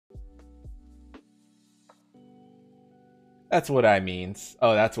That's what I means.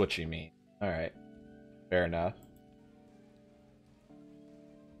 Oh, that's what you mean. Alright. Fair enough.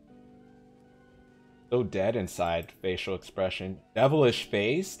 So dead inside, facial expression. Devilish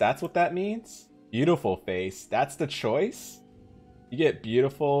face? That's what that means? Beautiful face. That's the choice? You get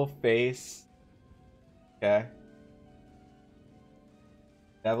beautiful face. Okay.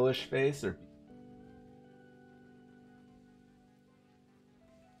 Devilish face or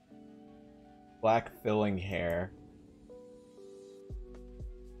black filling hair.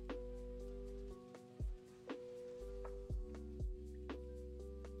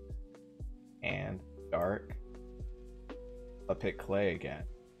 And dark. I'll pick clay again.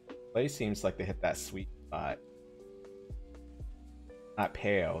 Clay seems like they hit that sweet spot. Not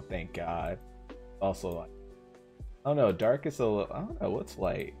pale, thank God. Also, like, I don't know, dark is a little, I don't know, what's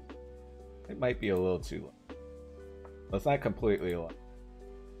light? It might be a little too light. Well, it's not completely light.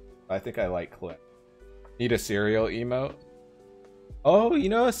 I think I like clay. Need a cereal emote? Oh, you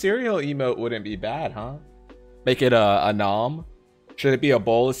know, a cereal emote wouldn't be bad, huh? Make it a nom? Should it be a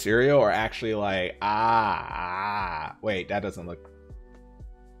bowl of cereal or actually like, wait, that doesn't look...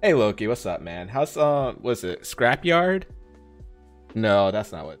 Hey Loki, what's up, man? How's, was it Scrapyard? No,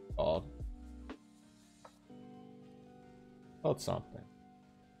 that's not what it's called. Called something.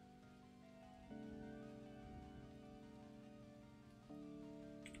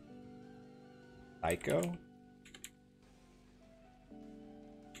 Psycho?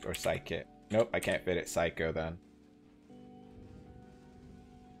 Or Psychic? Nope, I can't fit it Psycho then.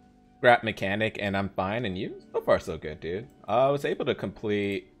 Scrap mechanic and I'm fine, and you? So far so good, dude. I was able to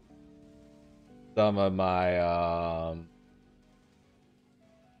complete some of my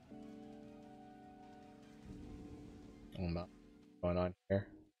what's going on here?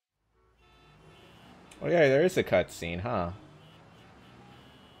 Oh yeah, there is a cutscene, huh?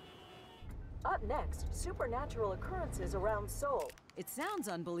 Up next, supernatural occurrences around Seoul. It sounds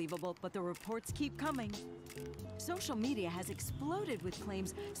unbelievable, but the reports keep coming. Social media has exploded with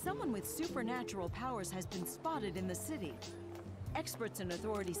claims someone with supernatural powers has been spotted in the city. Experts and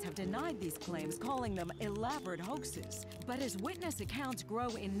authorities have denied these claims, calling them elaborate hoaxes. But as witness accounts grow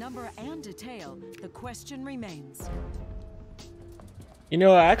in number and detail, the question remains. You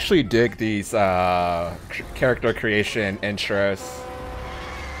know, I actually dig these character creation intros.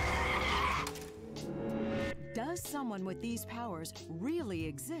 Does someone with these powers really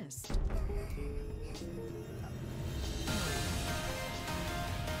exist?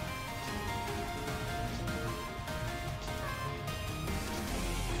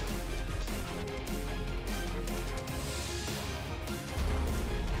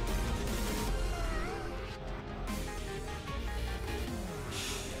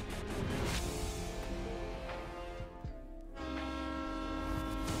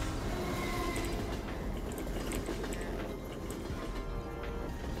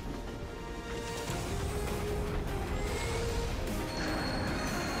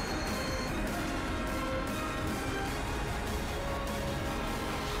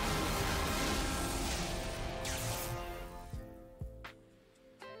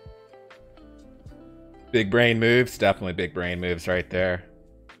 Big brain moves, definitely big brain moves right there.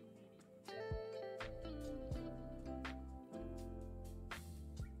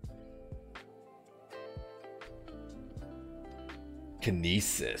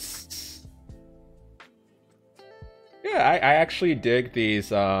 Kinesis. Yeah, I actually dig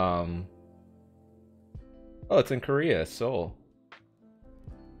these, oh, it's in Korea, Seoul.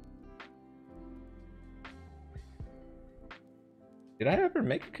 Did I ever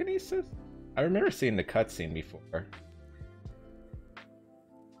make a Kinesis? I remember seeing the cutscene before.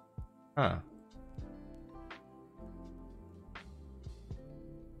 Huh.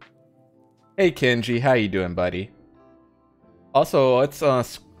 Hey Kenji, how you doing, buddy? Also, let's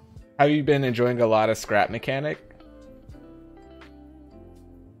have you been enjoying a lot of Scrap Mechanic?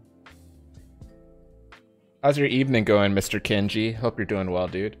 How's your evening going, Mr. Kenji? Hope you're doing well,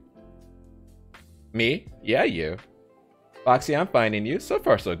 dude. Me? Yeah, you. Foxy, I'm finding you. So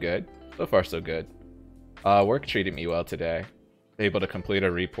far, so good. So far, so good. Work treated me well today. Able to complete a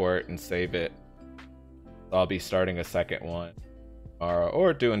report and save it. I'll be starting a second one tomorrow,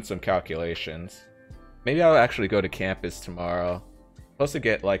 or doing some calculations. Maybe I'll actually go to campus tomorrow. Supposed to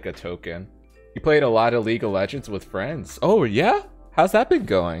get like a token. You played a lot of League of Legends with friends. Oh yeah? How's that been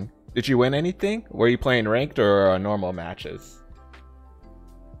going? Did you win anything? Were you playing ranked or normal matches?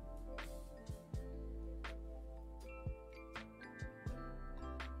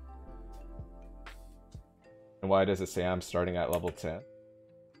 And why does it say I'm starting at level 10?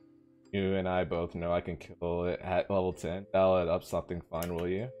 You and I both know I can kill it at level 10. Dial it up something fun, will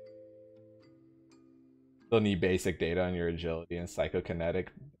you? Still need basic data on your agility and psychokinetic.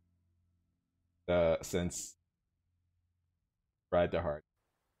 Since ride the hard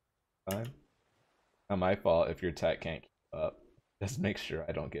time. Not my fault if your tech can't keep up. Just make sure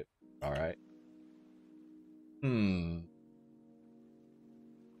I don't get. All right.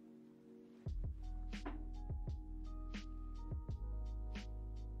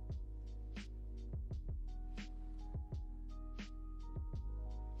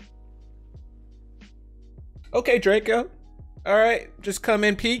 Okay, Draco. All right, just come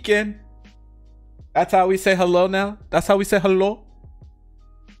in peeking. That's how we say hello now. That's how we say hello.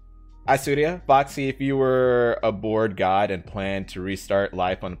 Asuria, Foxy, if you were a bored god and planned to restart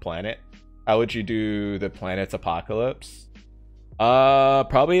life on the planet, how would you do the planet's apocalypse?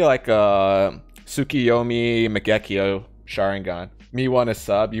 Probably like a Tsukiyomi Magekyo Sharingan. Me want a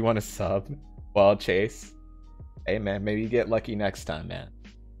sub, you want a sub? Wild Chase. Hey man, maybe you get lucky next time, man.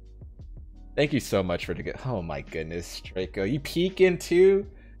 Thank you so much for the good. Oh my goodness, Draco. You peeking too?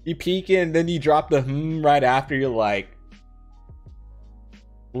 You peeking, then you drop the right after. You're like,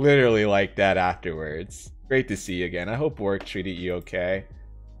 literally like that afterwards. Great to see you again. I hope work treated you okay.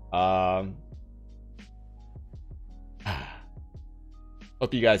 Hope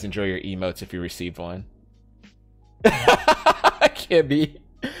you guys enjoy your emotes if you received one. I can't be.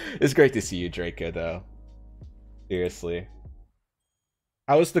 It's great to see you, Draco, though. Seriously.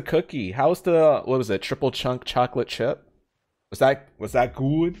 How was the cookie? How was the, what was it, triple chunk chocolate chip? Was that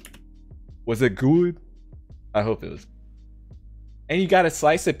good? Was it good? I hope it was. And you got a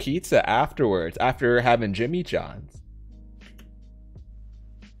slice of pizza afterwards, after having Jimmy John's.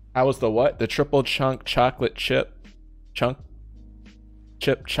 How was the what? The triple chunk chocolate chip? Chunk?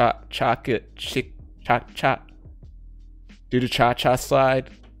 Chip chocolate chick cha. Do the cha-cha slide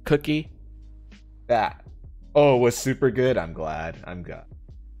cookie? That. Oh, it was super good. I'm glad. I'm glad.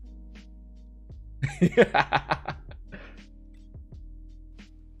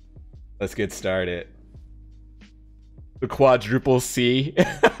 Let's get started. The quadruple C.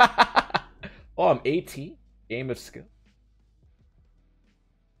 Oh, I'm 18. Game of skill.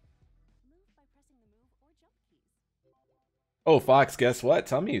 Oh, Fox, guess what?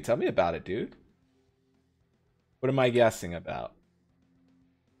 Tell me about it, dude. What am I guessing about?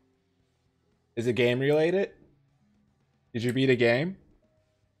 Is it game related? Did you beat a game?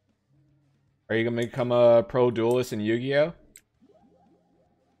 Are you gonna become a pro duelist in Yu-Gi-Oh?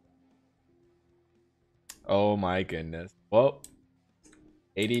 Oh my goodness. Well,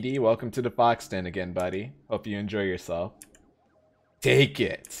 ADD, welcome to the Fox Den again, buddy. Hope you enjoy yourself. Take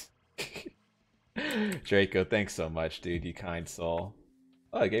it. Draco, thanks so much, dude, you kind soul.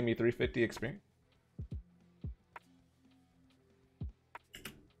 Oh, it gave me 350 experience.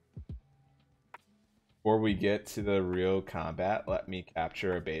 Before we get to the real combat, let me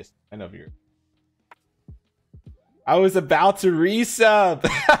capture a base. I know you're. I was about to resub.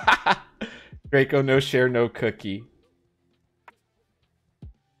 Draco, no share, no cookie.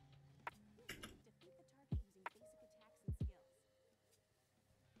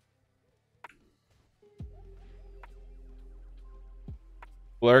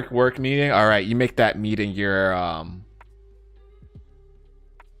 Work meeting. All right, you make that meeting your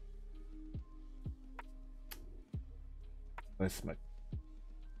What's my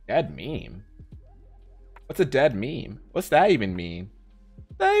dead meme? What's a dead meme? What's that even mean?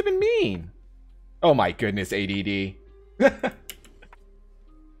 What's that even mean? Oh my goodness, ADD.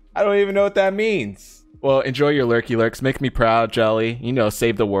 I don't even know what that means. Well, enjoy your lurky lurks. Make me proud, Jelly. You know,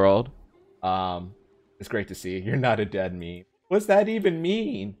 save the world. It's great to see. You're not a dead meme. What's that even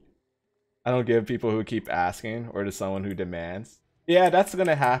mean? I don't give people who keep asking, or to someone who demands. Yeah, that's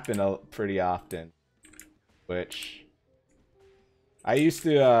gonna happen pretty often. Which I used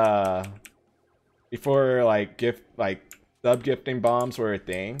to before like sub gifting bombs were a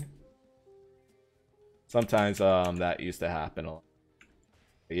thing. Sometimes that used to happen a lot.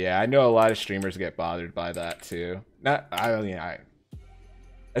 But yeah, I know a lot of streamers get bothered by that too.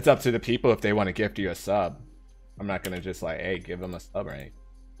 It's up to the people if they want to gift you a sub. I'm not gonna just like, hey, give them a sub or anything.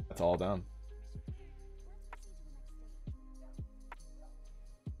 That's all done.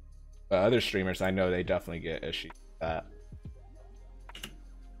 But other streamers, I know they definitely get issues with that.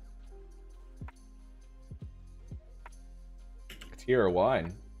 Tier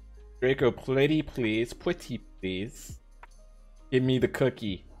 1. Draco, pretty please. Give me the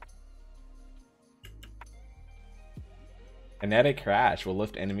cookie. Kinetic Crash will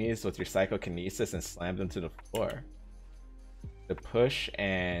lift enemies with your psychokinesis and slam them to the floor. The push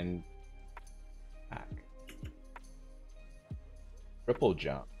and back. Triple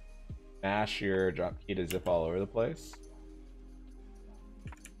jump. Smash your drop key to zip all over the place.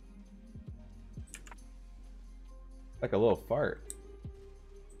 Like a little fart.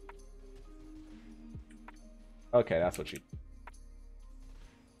 Okay, that's what she...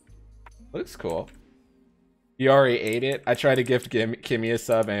 Looks cool. You already ate it? I tried to gift Kimmy a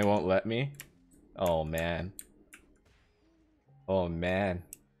sub and it won't let me. Oh, man. Oh, man.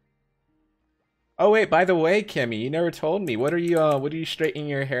 Oh, wait, by the way, Kimmy, you never told me. What are you straightening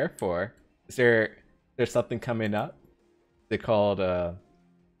your hair for? Is there something coming up? They called,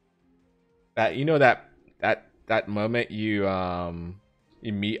 that, you know, that moment you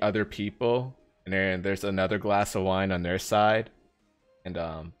meet other people and there's another glass of wine on their side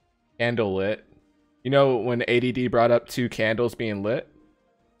and candle lit. You know when ADD brought up 2 candles being lit?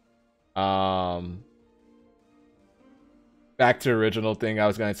 Back to original thing I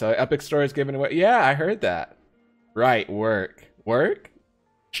was going to tell you. Epic Store is giving away. Yeah, I heard that. Right, work. Work?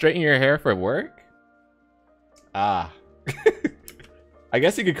 Straighten your hair for work? Ah. I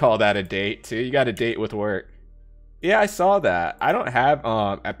guess you could call that a date too. You got a date with work. Yeah, I saw that. I don't have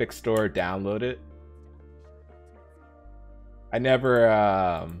Epic Store downloaded. I never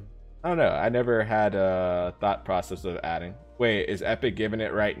I don't know. I never had a thought process of adding. Wait, is Epic giving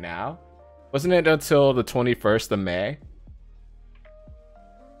it right now? Wasn't it until the 21st of May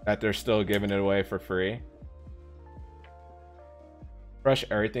that they're still giving it away for free? Brush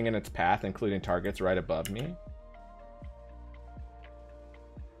everything in its path, including targets right above me.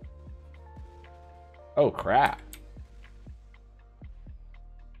 Oh, crap.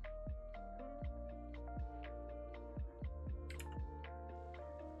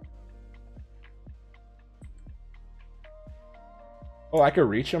 Oh, I could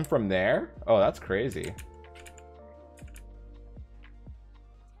reach him from there? Oh, that's crazy.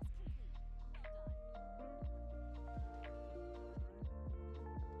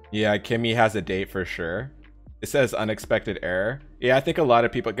 Yeah, Kimmy has a date for sure. It says unexpected error. Yeah, I think a lot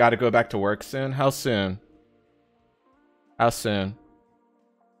of people got to go back to work soon. How soon? How soon?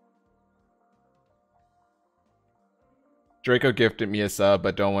 Draco gifted me a sub,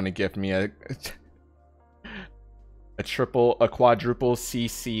 but don't want to gift me a a quadruple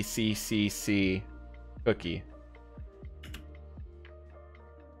CCCCC cookie.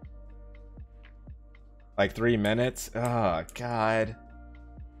 Like 3 minutes? Oh, God.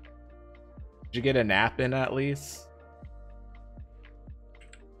 Did you get a nap in at least?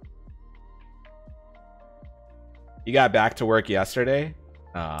 You got back to work yesterday?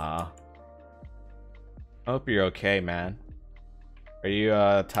 Aw. I hope you're okay, man. Are you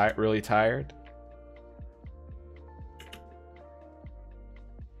really tired?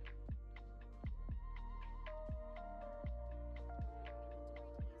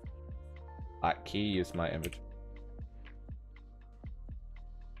 Hotkey, use my inventory.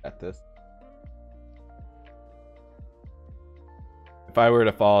 At this. If I were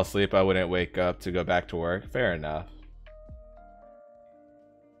to fall asleep, I wouldn't wake up to go back to work. Fair enough.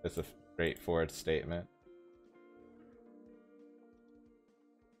 It's a straightforward statement.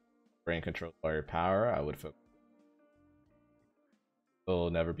 Brain controls all your power. I would focus. It'll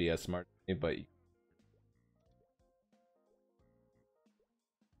never be as smart as me, but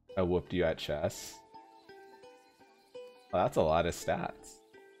I whooped you at chess. Well, that's a lot of stats.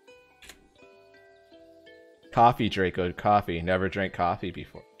 Coffee, Draco, coffee. Never drank coffee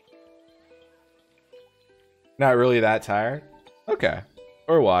before. Not really that tired? Okay.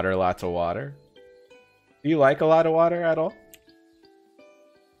 Or water, lots of water. Do you like a lot of water at all?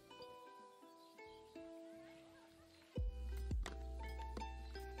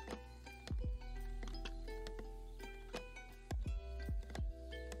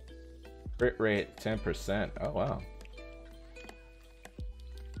 Crit rate 10%. Oh, wow.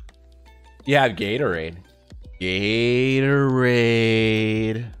 You have Gatorade. Gatorade.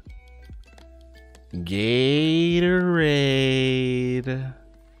 Gatorade.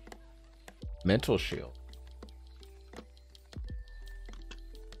 Mental shield.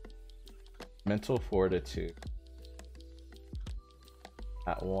 Mental fortitude.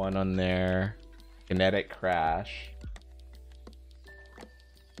 That one on there. Kinetic crash.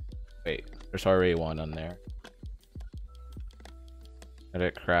 Wait, there's already one on there.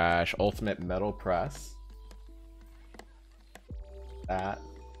 Kinetic crash. Ultimate metal press. That.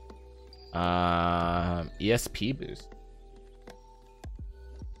 ESP boost.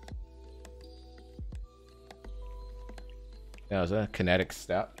 Yeah, is that a kinetic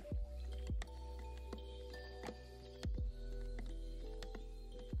step?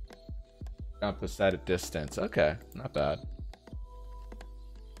 Compass at a distance. Okay, not bad.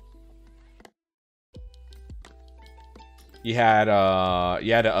 You had to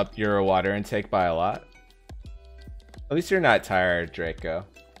up your water intake by a lot. At least you're not tired, Draco.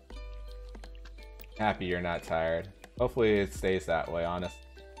 Happy you're not tired. Hopefully it stays that way, honest.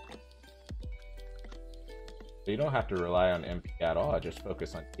 So you don't have to rely on MP at all, just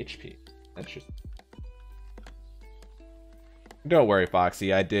focus on HP. Interesting. Don't worry,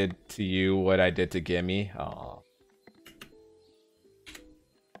 Foxy, I did to you what I did to Gimme. Aww.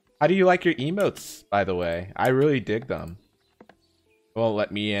 How do you like your emotes, by the way? I really dig them. It won't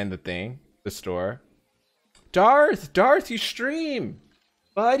let me in the store. Darth, you stream!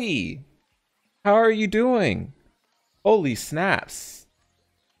 Buddy! How are you doing? Holy snaps.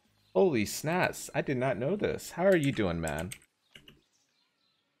 Holy snaps. I did not know this. How are you doing, man?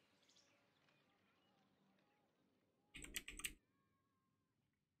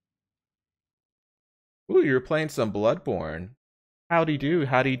 Ooh, you're playing some Bloodborne. Howdy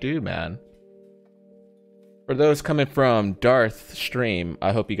do, man. For those coming from Darth stream,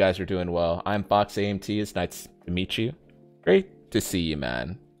 I hope you guys are doing well. I'm Fox AMT. It's nice to meet you. Great to see you,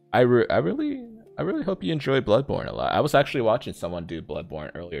 man. I really hope you enjoy Bloodborne a lot. I was actually watching someone do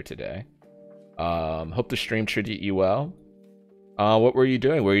Bloodborne earlier today. Hope the stream treated you well. What were you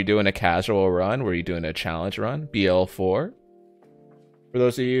doing? Were you doing a casual run? Were you doing a challenge run? BL4? For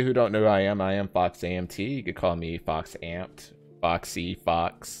those of you who don't know who I am Fox AMT. You could call me Fox Amped, Foxy,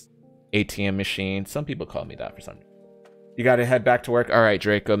 Fox, ATM Machine. Some people call me that for some reason. You gotta head back to work. All right,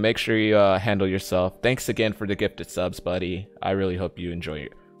 Draco, make sure you handle yourself. Thanks again for the gifted subs, buddy. I really hope you enjoy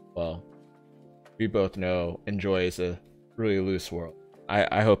it. Well, we both know enjoy is a really loose world.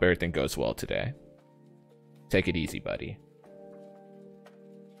 I hope everything goes well today. Take it easy, buddy.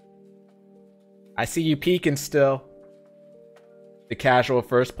 I see you peeking still. The casual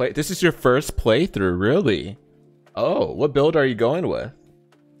first play. This is your first playthrough, really? Oh, what build are you going with?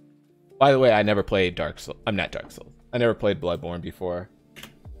 By the way, I never played Dark Souls. I'm not Dark Souls. I never played Bloodborne before.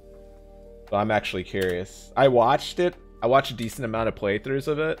 So I'm actually curious. I watched it. I watched a decent amount of playthroughs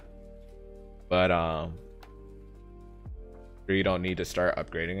of it. But, sure you don't need to start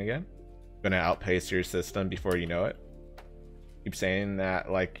upgrading again. Gonna outpace your system before you know it. Keep saying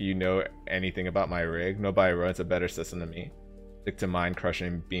that like you know anything about my rig. Nobody runs a better system than me. Stick to mind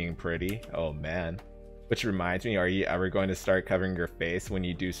crushing being pretty. Oh man. Which reminds me, are you ever going to start covering your face when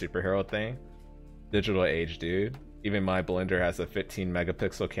you do superhero thing? Digital age, dude. Even my Blender has a 15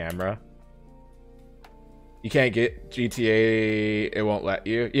 megapixel camera. You can't get GTA, it won't let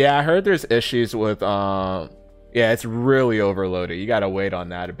you. Yeah, I heard there's issues with yeah, it's really overloaded. You gotta wait on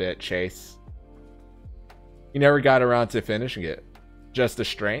that a bit, Chase. You never got around to finishing it. Just the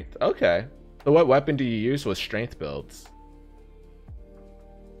strength? Okay. So what weapon do you use with strength builds?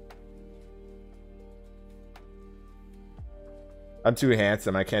 I'm too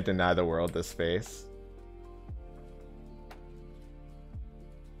handsome. I can't deny the world this face.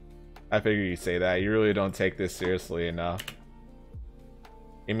 I figure you say that. You really don't take this seriously enough.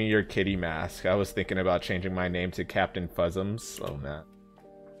 Give me your kitty mask. I was thinking about changing my name to Captain Fuzzums. Oh man.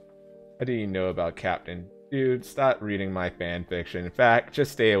 What do you know about Captain? Dude, stop reading my fan fiction. In fact,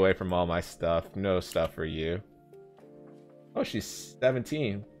 just stay away from all my stuff. No stuff for you. Oh, she's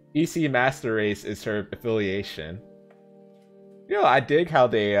 17. EC Master Race is her affiliation. You know, I dig how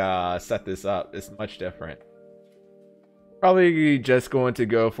they set this up. It's much different. Probably just going to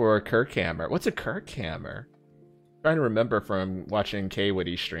go for a Kirk Hammer. What's a Kirk Hammer? I'm trying to remember from watching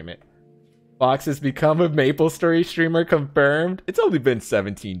K-Woody stream it. Fox has become a Maplestory streamer confirmed. It's only been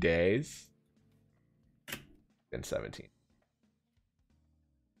 17 days. Been 17.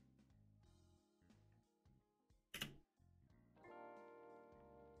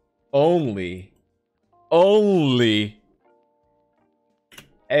 Only.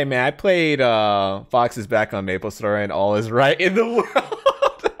 Hey man, I played Fox is back on Maplestory and all is right in the world.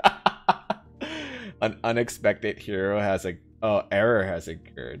 An unexpected hero has a error has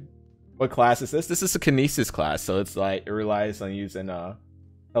occurred. What class is this? This is a Kinesis class, so it's like it relies on using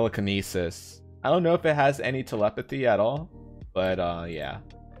telekinesis. I don't know if it has any telepathy at all, but yeah.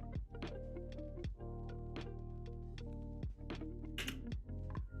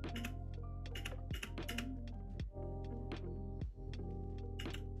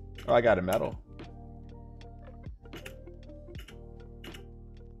 Oh, I got a medal.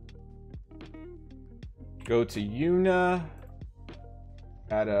 Go to Yuna.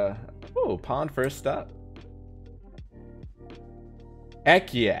 Got a pawn first up.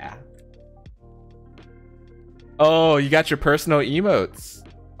 Heck yeah. Oh, you got your personal emotes.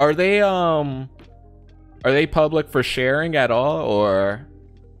 Are they public for sharing at all, or?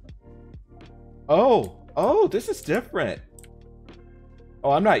 Oh, this is different. Oh,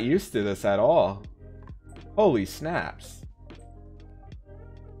 I'm not used to this at all. Holy snaps.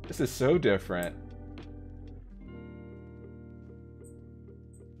 This is so different.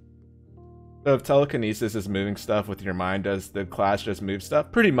 So if telekinesis is moving stuff with your mind, does the class just move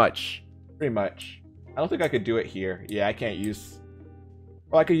stuff? Pretty much. Pretty much. I don't think I could do it here. Yeah, I can't use...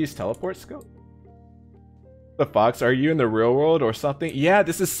 Well, I could use teleport scope. The fox, are you in the real world or something? Yeah,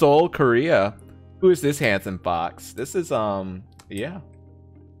 this is Seoul, Korea. Who is this handsome fox? This is, yeah.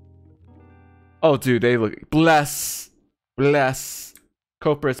 Oh, dude, they look... Bless. Bless.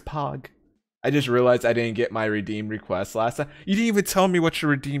 Copra's Pog. I just realized I didn't get my redeem request last time. You didn't even tell me what your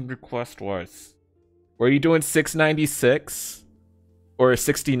redeem request was. Were you doing 696 or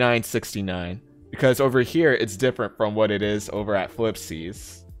 6969? Because over here it's different from what it is over at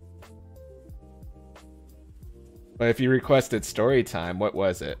Flipsies. But if you requested story time, what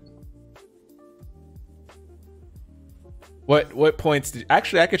was it? What points did...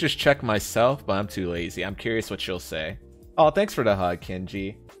 Actually, I could just check myself, but I'm too lazy. I'm curious what she'll say. Oh, thanks for the hug,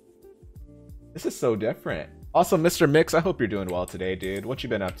 Kenji. This is so different. Also, Mr. Mix, I hope you're doing well today, dude. What you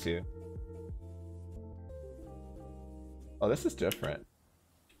been up to? Oh, this is different.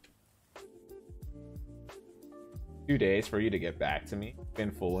 2 days for you to get back to me.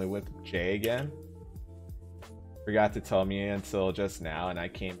 Been fooling with Jay again. Forgot to tell me until just now, and I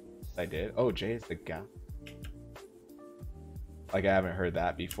did. Oh, Jay is the guy. Like, I haven't heard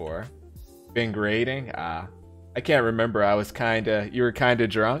that before. Been grading? Ah. I can't remember. You were kinda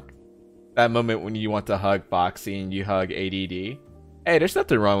drunk. That moment when you want to hug Foxy and you hug ADD. Hey, there's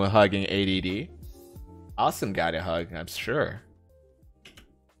nothing wrong with hugging ADD. Awesome guy to hug, I'm sure.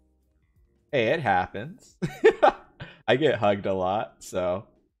 Hey, it happens. I get hugged a lot, so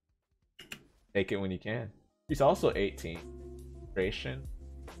take it when you can. He's also 18. Creation.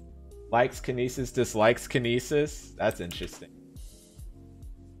 Likes Kinesis, dislikes Kinesis. That's interesting.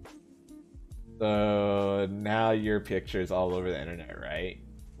 So now your picture's all over the internet, right?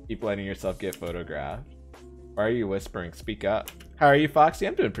 Keep letting yourself get photographed. Why are you whispering? Speak up. How are you, Foxy?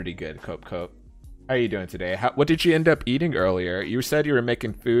 I'm doing pretty good, Cope. How are you doing today? What did you end up eating earlier? You said you were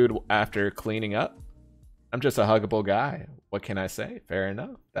making food after cleaning up. I'm just a huggable guy. What can I say? Fair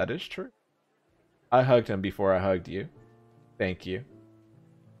enough. That is true. I hugged him before I hugged you. Thank you.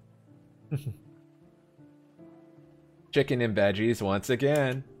 Chicken and veggies once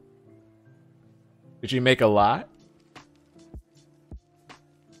again. Did you make a lot?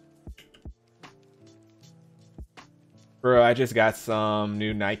 Bro, I just got some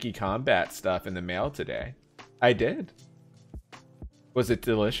new Nike Combat stuff in the mail today. I did. Was it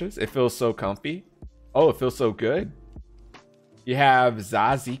delicious? It feels so comfy. Oh, it feels so good. You have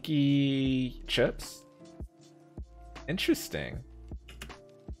tzatziki chips? Interesting.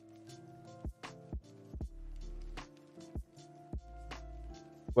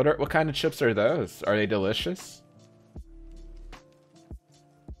 What kind of chips are those? Are they delicious?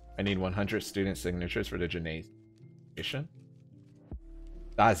 I need 100 student signatures for the gymnasium.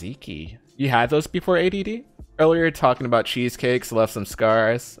 Tzatziki. You had those before ADD? Earlier talking about cheesecakes left some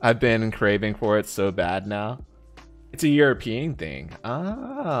scars. I've been craving for it so bad now. It's a European thing.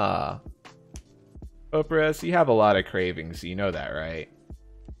 Ah. Oprahs, you have a lot of cravings. You know that, right?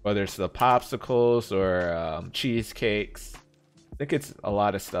 Whether it's the popsicles or cheesecakes. I think it's a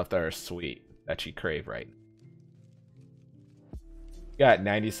lot of stuff that are sweet that you crave right now. Got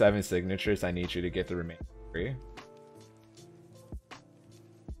 97 signatures. I need you to get the remaining 3.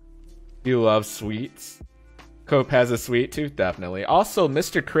 You love sweets. Cope has a sweet tooth, definitely. Also,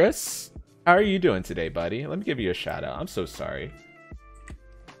 Mr. Chris, how are you doing today, buddy? Let me give you a shout out. I'm so sorry.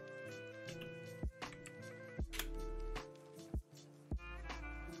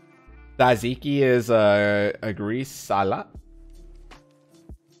 Tzatziki is a grease salad.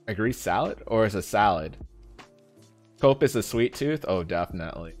 A grease salad? Or is a salad? Cope is a sweet tooth? Oh,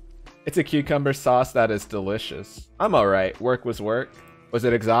 definitely. It's a cucumber sauce that is delicious. I'm alright. Work was work. Was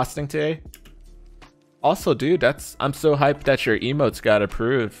it exhausting today? Also, dude, I'm so hyped that your emotes got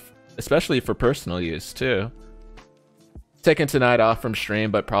approved. Especially for personal use, too. Taking tonight off from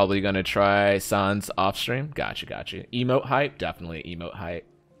stream, but probably gonna try Sans off stream. Gotcha. Emote hype? Definitely emote hype.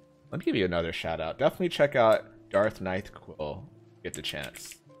 Let me give you another shout out. Definitely check out Darth Ninth Quill. Get the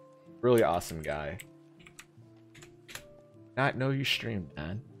chance. Really awesome guy. Not know you stream,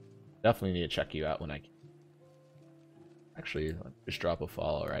 man. Definitely need to check you out when I can. Actually, let me just drop a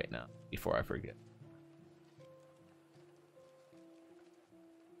follow right now before I forget.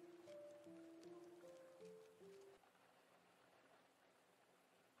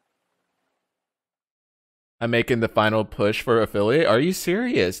 I'm making the final push for affiliate. Are you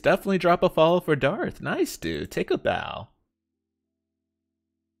serious? Definitely drop a follow for Darth. Nice, dude. Take a bow.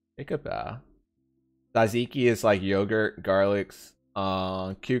 Take a bow. Tzatziki is like yogurt, garlics,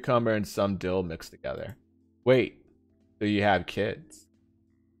 cucumber, and some dill mixed together. Wait, so you have kids?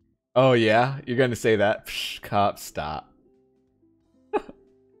 Oh yeah, you're gonna say that? Psh, cop, stop.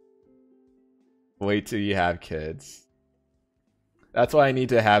 Wait till you have kids. That's why I need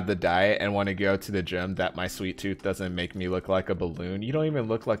to have the diet and want to go to the gym that my sweet tooth doesn't make me look like a balloon. You don't even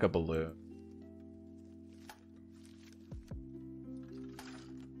look like a balloon.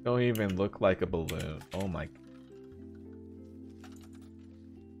 Don't even look like a balloon. Oh my.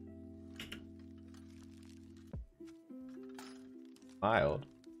 Mild.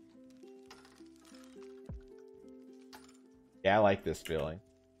 Yeah, I like this feeling.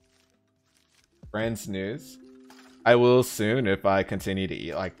 Friends news. I will soon if I continue to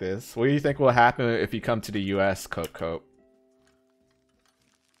eat like this. What do you think will happen if you come to the US, Cope Cope?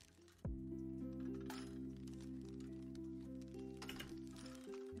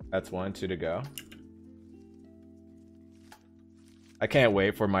 That's 1, 2 to go. I can't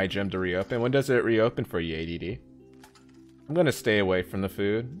wait for my gym to reopen. When does it reopen for you, ADD? I'm gonna stay away from the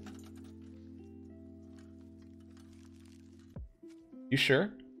food. You sure?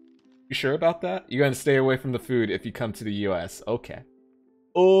 You sure about that? You're gonna stay away from the food if you come to the US. Okay.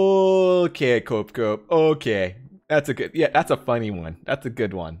 Okay, Cope Cope. Okay. That's a good, yeah, that's a funny one. That's a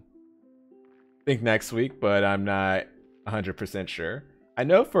good one. I think next week, but I'm not 100% sure. I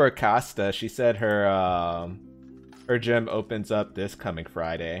know for Acosta, she said her gym opens up this coming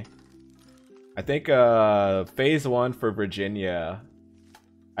Friday. I think phase 1 for Virginia,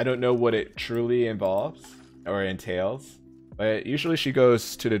 I don't know what it truly involves or entails, but usually she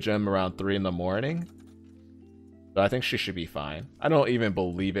goes to the gym around 3 in the morning. So I think she should be fine. I don't even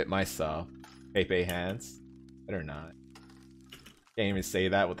believe it myself. Pepe hands. Better not. Can't even say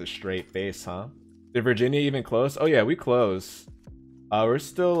that with a straight face, huh? Did Virginia even close? Oh yeah, we close. We're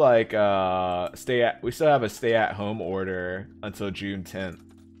still like we still have a stay at home order until June 10th.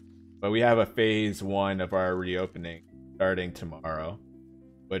 But we have a phase 1 of our reopening starting tomorrow,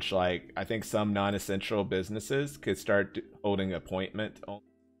 which like I think some non-essential businesses could start holding appointment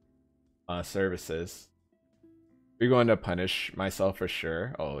services. You're going to punish myself for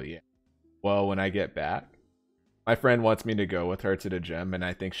sure. Oh yeah. Well, when I get back, my friend wants me to go with her to the gym, and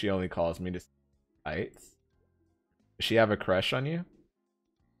I think she only calls me to tights. Does she have a crush on you?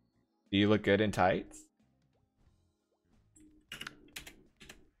 Do you look good in tights?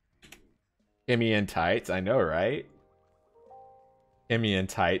 Kimmy in tights, I know, right? Kimmy in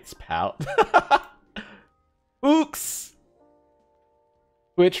tights, pout. Fuchs!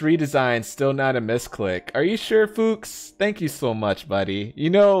 Twitch redesign, still not a misclick. Are you sure, Fuchs? Thank you so much, buddy. You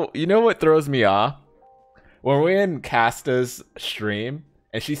know what throws me off? When we're in Casta's stream,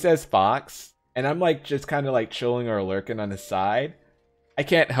 and she says Fox, and I'm like just kind of like chilling or lurking on the side, I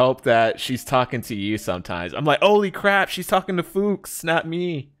can't help that she's talking to you sometimes. I'm like, holy crap, she's talking to Fuchs, not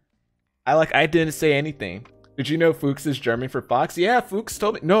me. I didn't say anything. Did you know Fuchs is German for Fox? Yeah, Fuchs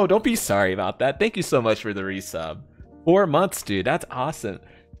told me. No, don't be sorry about that. Thank you so much for the resub. 4 months, dude. That's awesome.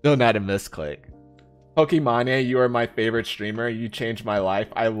 No, not a misclick. Pokemon, you are my favorite streamer. You changed my life.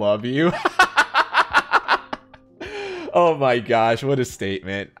 I love you. Oh my gosh, what a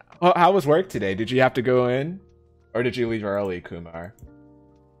statement. How was work today? Did you have to go in? Or did you leave early, Kumar?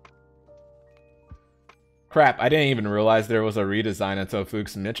 Crap, I didn't even realize there was a redesign until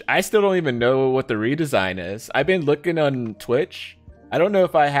Fuchs mentioned. I still don't even know what the redesign is. I've been looking on Twitch. I don't know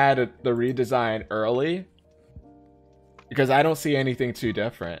if I had the redesign early, because I don't see anything too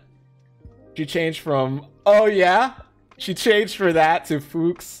different. She changed from, oh yeah? She changed for that to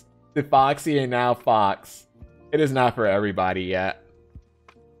Fuchs, to Foxy, and now Fox. It is not for everybody yet.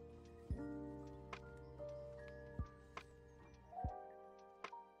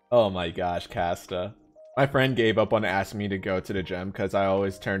 Oh my gosh, Casta. My friend gave up on asking me to go to the gym because I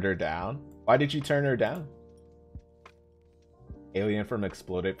always turned her down. Why did you turn her down? Alien from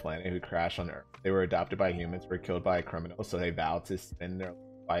exploded planet who crashed on Earth. They were adopted by humans, were killed by a criminal, so they vowed to spend their life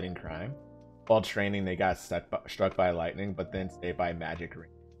fighting crime. While training, they got struck by lightning, but then saved by magic ring.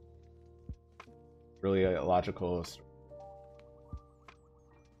 Really a logical story.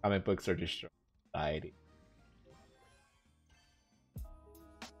 Comic books are destroying society.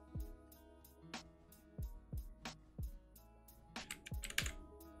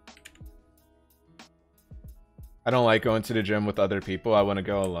 I don't like going to the gym with other people. I want to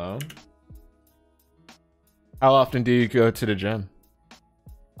go alone. How often do you go to the gym?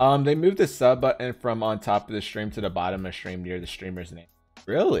 They moved the sub button from on top of the stream to the bottom of stream near the streamer's name.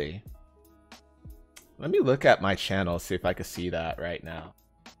 Really? Let me look at my channel, see if I can see that right now.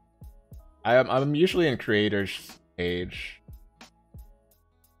 I'm usually in creators page.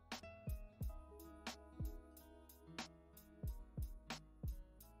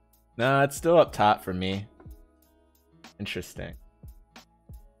 Nah, it's still up top for me. Interesting.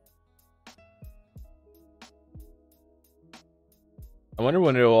 I wonder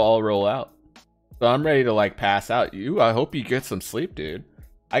when it will all roll out. So I'm ready to like pass out. I hope you get some sleep, dude.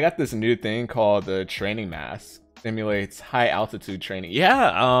 I got this new thing called the training mask. Simulates high altitude training.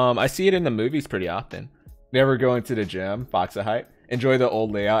 Yeah, I see it in the movies pretty often. Never going to the gym, Fox a hype. Enjoy the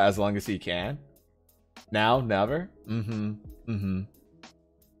old layout as long as you can. Now, never?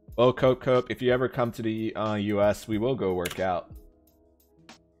 Well, Cope, if you ever come to the US, we will go work out.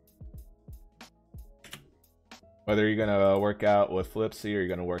 Whether you're gonna work out with Flipsy or you're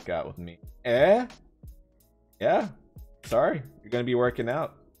gonna work out with me. Yeah, sorry, you're gonna be working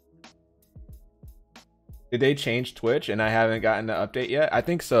out. Did they change Twitch and I haven't gotten the update yet? I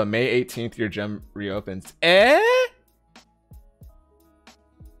think so. May 18th, your gym reopens.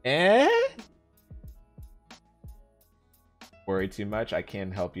 Worry too much? I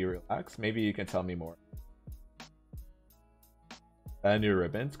can help you relax. Maybe you can tell me more. That new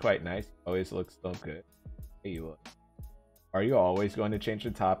ribbon's quite nice. Always looks so good. Hey, you look. Are you always going to change the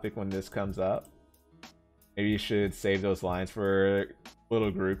topic when this comes up? Maybe you should save those lines for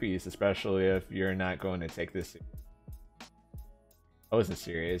little groupies, especially if you're not going to take this. I wasn't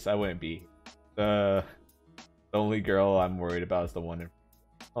serious. I wouldn't be. The only girl I'm worried about is the one in...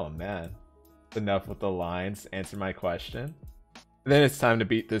 Oh man. Enough with the lines. Answer my question. And then it's time to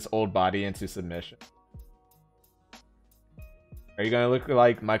beat this old body into submission. Are you gonna look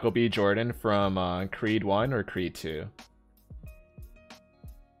like Michael B. Jordan from Creed 1 or Creed 2?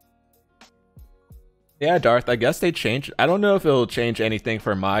 Yeah, Darth, I guess they changed. I don't know if it'll change anything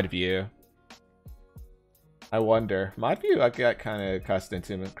for mod view. I wonder. Mod view, I got kind of accustomed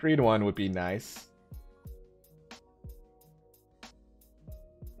to. Creed 1 would be nice.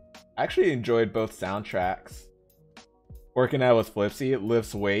 I actually enjoyed both soundtracks. Working out with Flipsy, it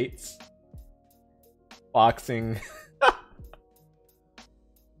lifts weights. Boxing.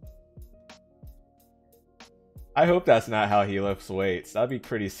 I hope that's not how he lifts weights. That'd be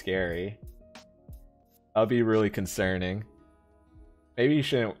pretty scary. That'd be really concerning. Maybe you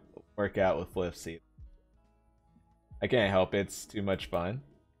shouldn't work out with Flipsy. I can't help it. It's too much fun.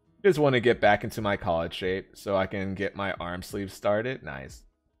 Just want to get back into my college shape so I can get my arm sleeves started. Nice.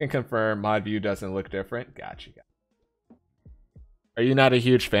 Can confirm mod view doesn't look different. Gotcha. Are you not a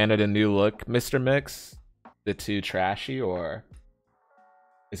huge fan of the new look, Mr. Mix? Is it too trashy or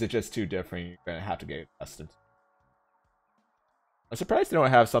is it just too different? You're gonna have to get accustomed to. I'm surprised they don't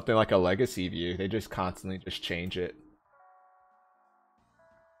have something like a legacy view. They just constantly just change it.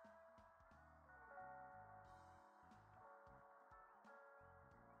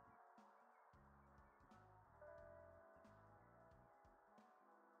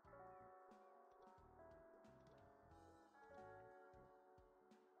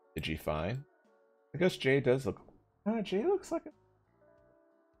 Did you find? I guess Jay does look... Jay looks like a...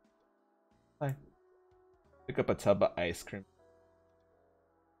 Hi. Pick up a tub of ice cream.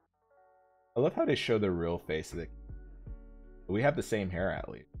 I love how they show the real face of the... We have the same hair at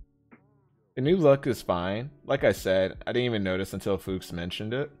least. The new look is fine. Like I said, I didn't even notice until Fuchs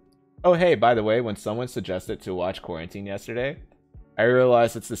mentioned it. Oh hey, by the way, when someone suggested to watch Quarantine yesterday, I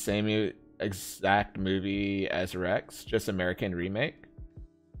realized it's the same exact movie as Rex, just American remake.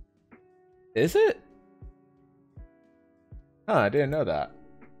 Is it? Huh, I didn't know that.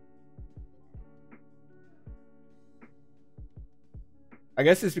 I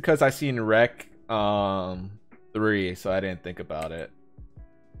guess it's because I seen Rec 3, so I didn't think about it.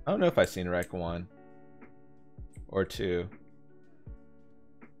 I don't know if I seen Rec 1 or 2.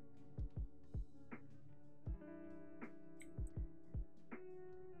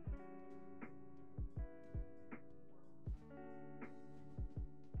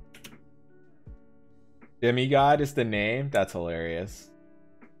 Demigod is the name? That's hilarious.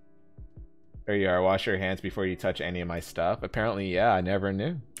 There you are. Wash your hands before you touch any of my stuff. Apparently, yeah, I never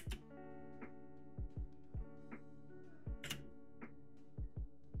knew.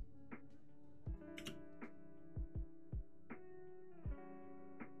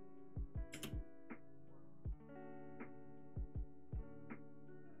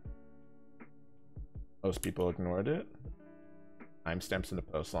 Most people ignored it. Timestamps in the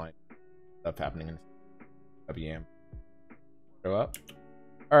post line. Stuff happening in WM. Show up.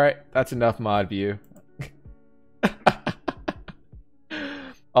 Alright, that's enough mod view.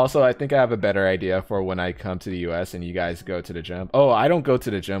 Also, I think I have a better idea for when I come to the US and you guys go to the gym. Oh, I don't go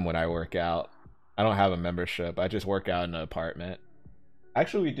to the gym when I work out. I don't have a membership. I just work out in an apartment.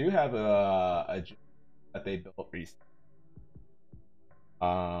 Actually, we do have a gym that they built recently.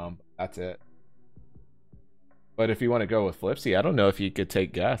 That's it. But if you want to go with Flipsy, I don't know if he could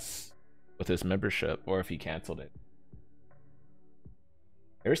take guests with his membership or if he canceled it.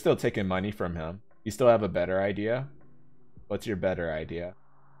 They're still taking money from him. You still have a better idea? What's your better idea?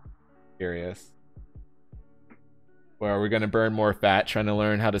 Curious. Well, are we gonna burn more fat trying to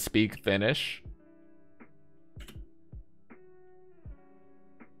learn how to speak Finnish?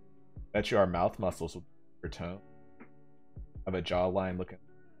 Bet you our mouth muscles will be tone. Have a jawline looking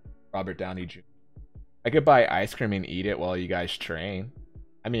Robert Downey Jr. I could buy ice cream and eat it while you guys train.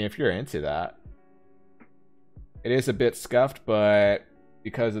 I mean, if you're into that. It is a bit scuffed, but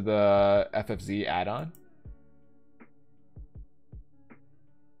because of the FFZ add-on.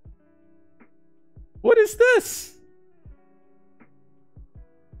 What is this?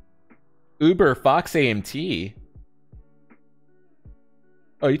 Uber Fox AMT.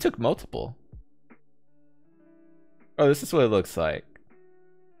 Oh, you took multiple. Oh, this is what it looks like.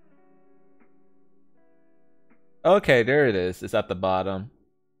 Okay, there it is. It's at the bottom.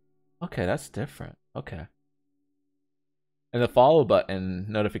 Okay, that's different. Okay. And the follow button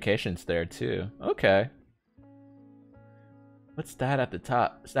notifications there too. Okay. What's that at the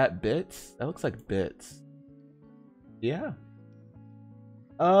top? Is that bits? That looks like bits. Yeah.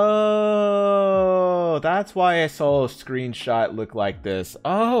 Oh, that's why I saw a screenshot look like this.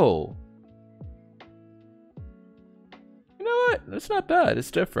 Oh. You know what? It's not bad.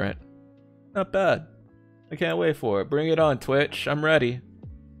 It's different. Not bad. I can't wait for it. Bring it on, Twitch. I'm ready.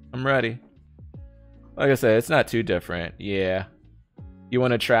 I'm ready. Like I said, it's not too different. Yeah. You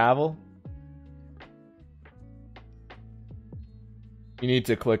want to travel? You need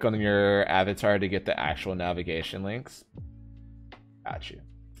to click on your avatar to get the actual navigation links. Got you.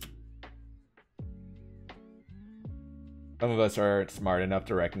 Some of us aren't smart enough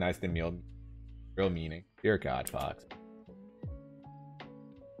to recognize the real meaning. Dear God, Fox.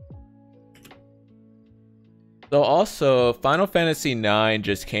 So also, Final Fantasy IX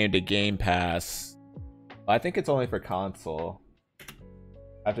just came to Game Pass. I think it's only for console.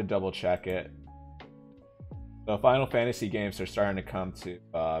 I have to double check it. So Final Fantasy games are starting to come to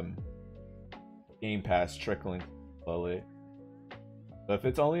Game Pass, trickling slowly. So if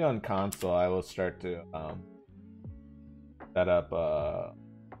it's only on console, I will start to set up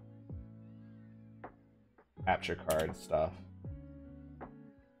capture card stuff.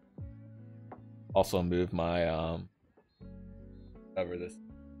 Also move my cover this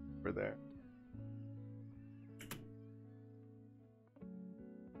over there.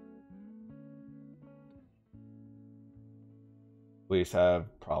 Police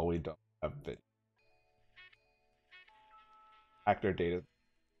probably don't have video. Actor data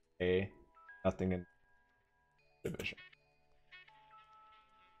nothing in division.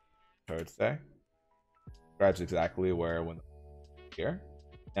 Code say describes exactly where when here.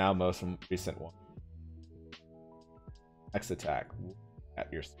 Now most recent one. Next attack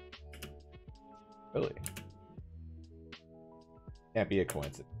at your really can't be a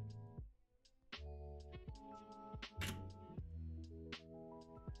coincidence.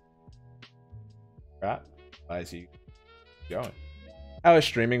 Crap. Why is he going? How is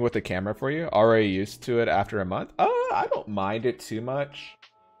streaming with the camera for you? Already used to it after a month? I don't mind it too much.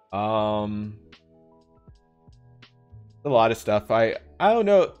 A lot of stuff. I don't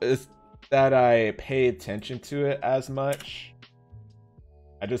know is that I pay attention to it as much.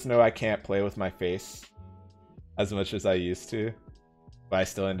 I just know I can't play with my face as much as I used to, but I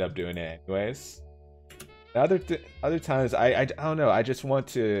still end up doing it anyways. Other times I don't know. I just want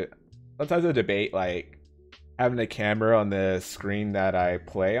to. Sometimes I debate like having the camera on the screen that I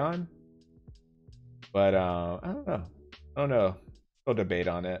play on, but I don't know. I don't know. We'll debate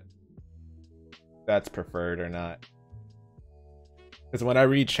on it. If that's preferred or not. Because when I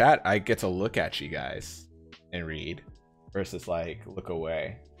read chat, I get to look at you guys and read versus like look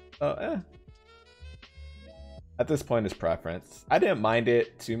away. So, At this point, it's preference. I didn't mind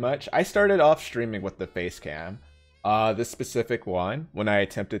it too much. I started off streaming with the face cam. This specific one when I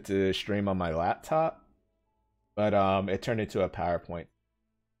attempted to stream on my laptop, but it turned into a PowerPoint.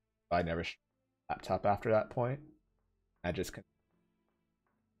 I never streamed laptop after that point. I just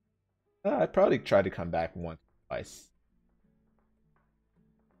I'd probably try to come back once or twice.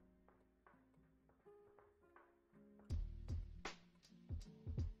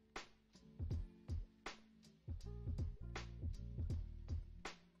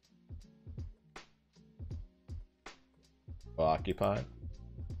 Occupied.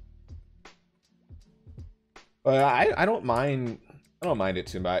 But I don't mind it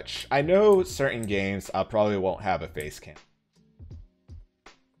too much. I know certain games I probably won't have a face cam.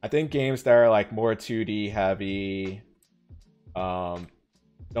 I think games that are like more 2D heavy, don't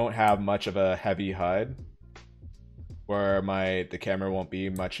have much of a heavy HUD, where the camera won't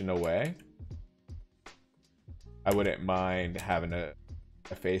be much in the way. I wouldn't mind having a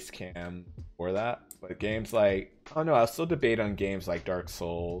face cam before that. But games like, I don't know, I'll still debate on games like Dark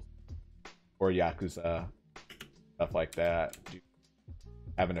Souls or Yakuza, stuff like that.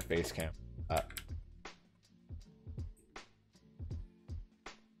 Having a face cam. I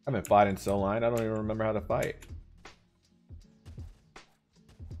haven't fought in so long, I don't even remember how to fight.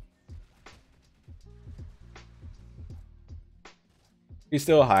 He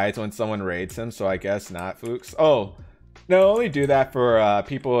still hides when someone raids him, so I guess not, Fuchs. Oh, no, I only do that for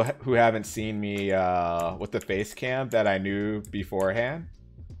people who haven't seen me with the face cam that I knew beforehand.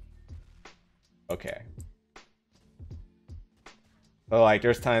 Okay. So, like,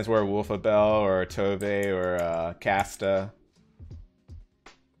 there's times where Wolfabell or Tove or Casta,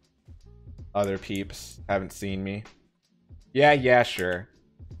 other peeps haven't seen me. Yeah, sure.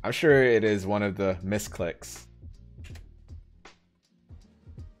 I'm sure it is one of the misclicks.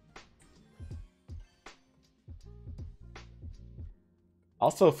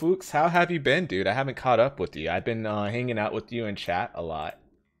 Also, Fuchs, how have you been, dude? I haven't caught up with you. I've been hanging out with you in chat a lot.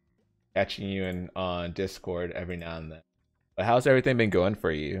 Catching you in on Discord every now and then. But how's everything been going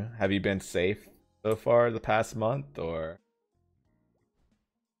for you? Have you been safe so far the past month, or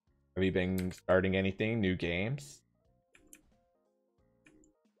have you been starting anything, new games?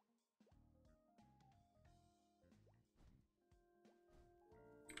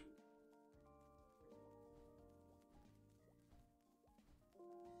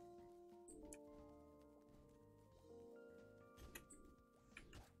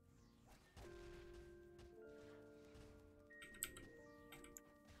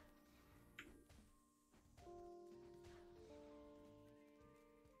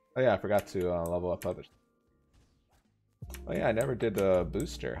 Oh yeah, I forgot to level up others. Oh yeah, I never did the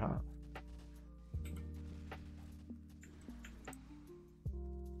booster, huh?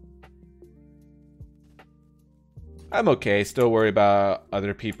 I'm okay, still worry about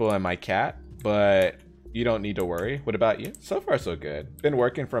other people and my cat, but you don't need to worry. What about you? So far so good. Been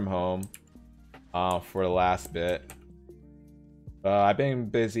working from home for the last bit. I've been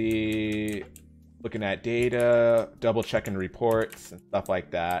busy looking at data, double checking reports and stuff like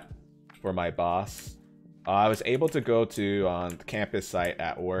that for my boss. I was able to go to the campus site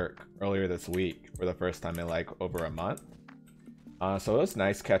at work earlier this week for the first time in like over a month. So it was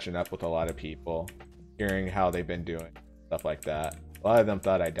nice catching up with a lot of people, hearing how they've been doing, stuff like that. A lot of them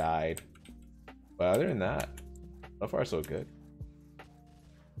thought I died. But other than that, so far so good.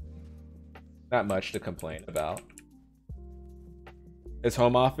 Not much to complain about. Is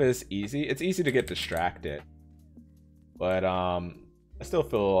home office easy? It's easy to get distracted, but I still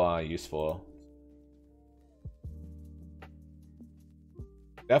feel useful.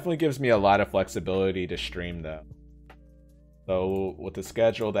 Definitely gives me a lot of flexibility to stream though. So with a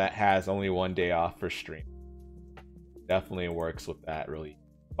schedule that has only one day off for stream, definitely works with that really.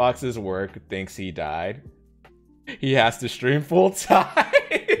 Fox's work thinks he died. He has to stream full time.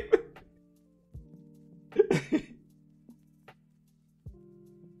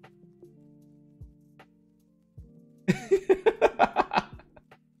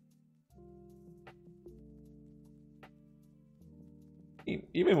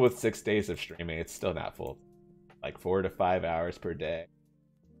 Even with 6 days of streaming, it's still not full. Like 4 to 5 hours per day.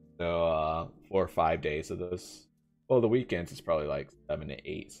 So 4 or 5 days of those. Well, the weekends is probably like 7 to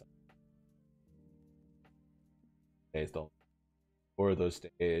 8. Days don't. 4 of those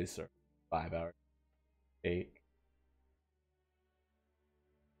days are 5 hours. 8.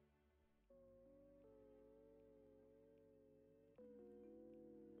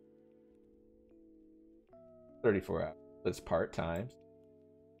 $34 hours. That's part time.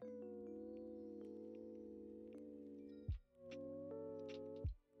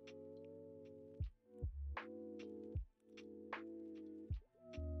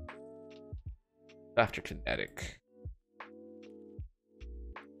 After kinetic.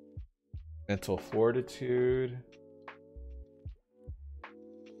 Mental fortitude.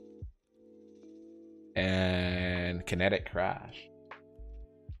 And kinetic crash.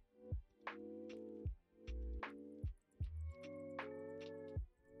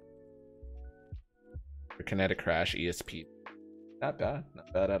 For kinetic crash ESP. Not bad.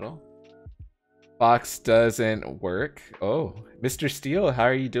 Not bad at all. Fox doesn't work. Oh, Mr. Steele, how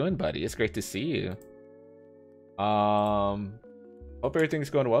are you doing, buddy? It's great to see you. Hope everything's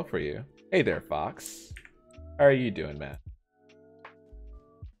going well for you. Hey there, Fox. How are you doing, man?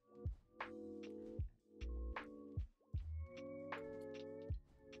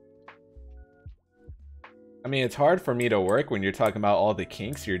 I mean, it's hard for me to work when you're talking about all the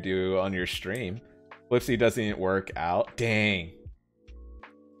kinks you do on your stream. Flipsy doesn't work out. Dang.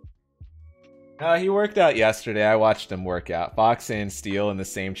 He worked out yesterday. I watched him work out. Fox and Steel in the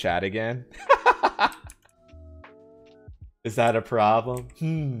same chat again. Is that a problem?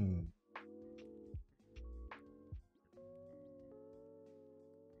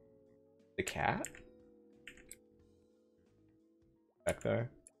 The cat? Back there.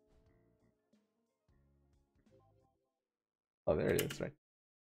 Oh, there it is, right.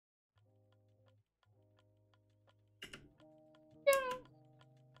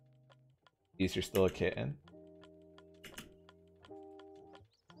 You're still a kitten?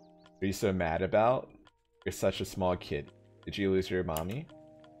 Are you so mad about? You're such a small kid. Did you lose your mommy?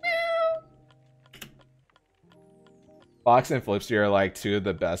 Fox and Flipsy are like two of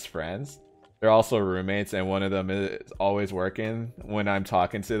the best friends. They're also roommates, and one of them is always working when I'm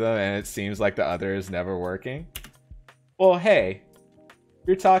talking to them, and it seems like the other is never working. Well, hey, if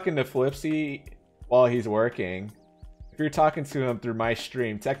you're talking to Flipsy while he's working, if you're talking to him through my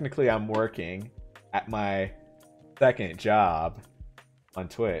stream, technically I'm working at my second job on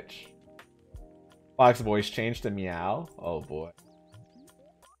Twitch. Fox voice changed to meow. Oh boy.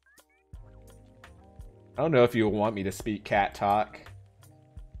 I don't know if you want me to speak cat talk.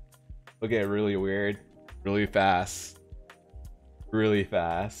 It'll get really weird, really fast. Really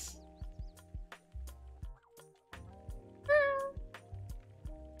fast.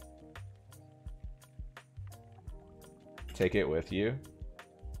 Take it with you.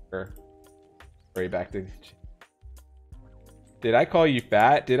 Or hurry back to... Did I call you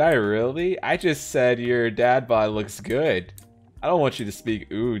fat? Did I really? I just said your dad bod looks good. I don't want you to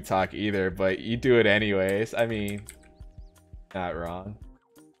speak ooh talk either, but you do it anyways. I mean, not wrong.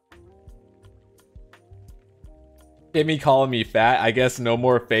 Kimmy calling me fat. I guess no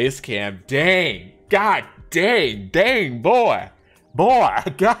more face cam. Dang. God dang. Dang, boy. Boy,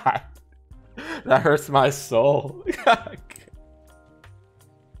 God. That hurts my soul.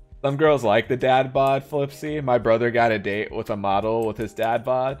 Some girls like the dad bod, Flipsy. My brother got a date with a model with his dad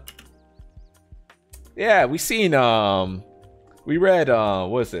bod. Yeah, we seen, we read,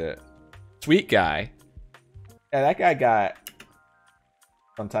 what was it? Sweet Guy. Yeah, that guy got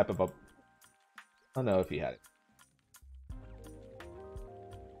some type of a... I don't know if he had it.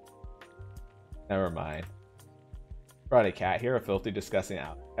 Never mind. Brought a cat here, a filthy, disgusting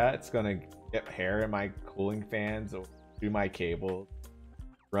cat. It's gonna get hair in my cooling fans or through my cables.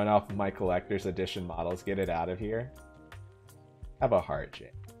 Run off of my collector's edition models. Get it out of here. Have a heart,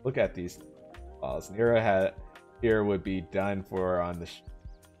 Jay. Look at these balls. Nira here would be done for on the...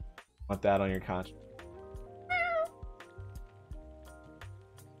 Want that on your conscience?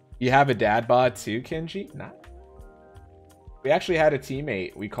 You have a dad bod too, Kenji? Nah. We actually had a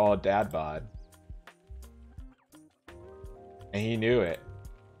teammate we called Dad Bod. And he knew it.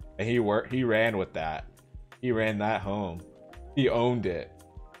 And he ran with that. He ran that home. He owned it.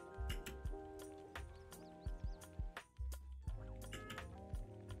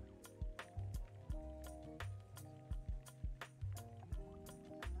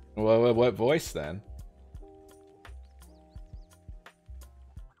 What voice then?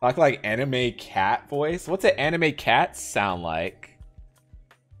 Talk like anime cat voice? What's an anime cat sound like?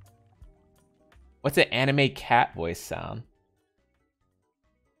 What's an anime cat voice sound?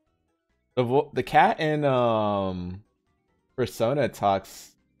 The cat in Persona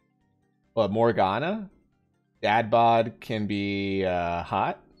talks... What, Morgana? Dad bod can be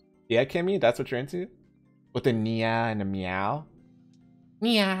hot? Yeah, Kimmy, that's what you're into? With a nia and a meow?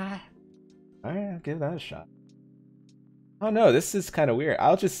 Meow. Alright, I'll give that a shot. Oh no, this is kind of weird.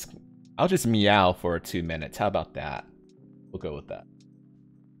 I'll just meow for 2 minutes. How about that? We'll go with that.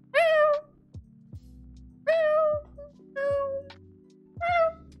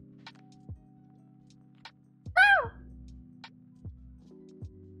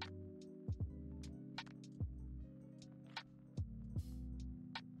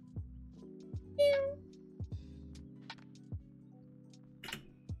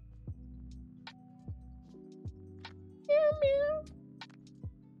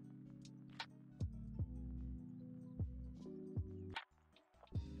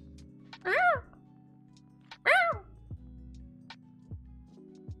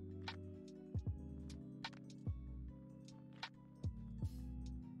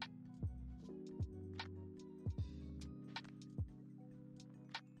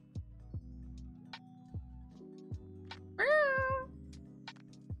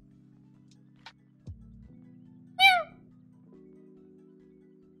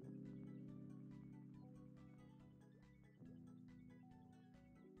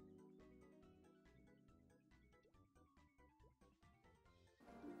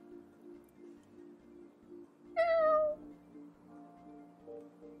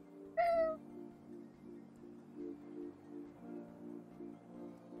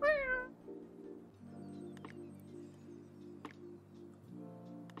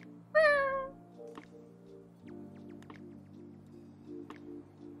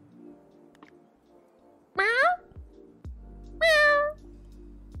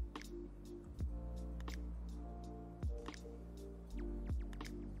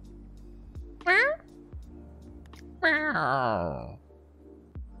 Meow.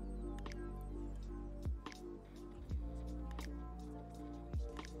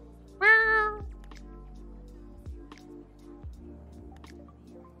 Meow.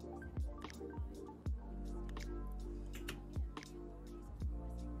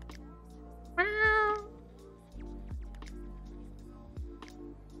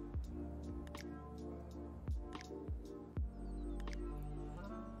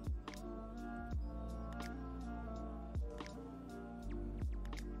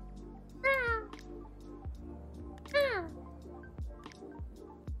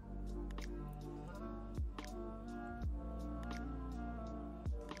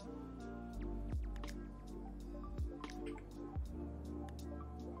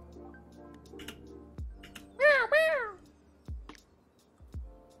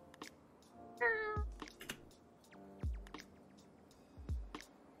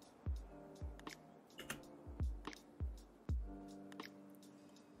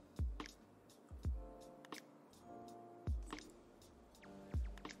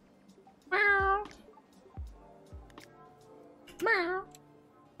 Meow. Meow. Meow.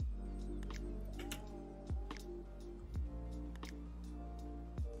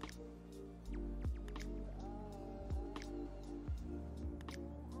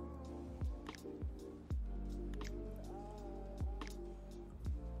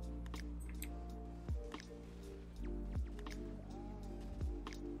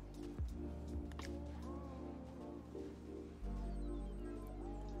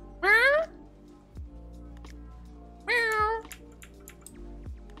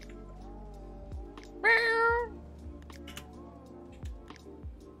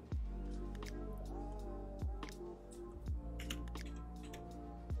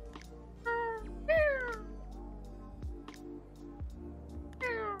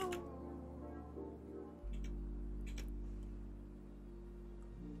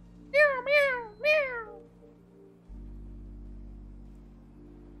 Meow. Meow. Meow.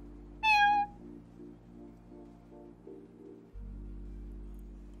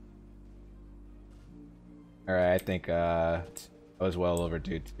 All right, I think I was well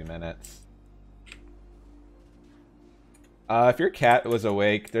overdue 2 minutes. If your cat was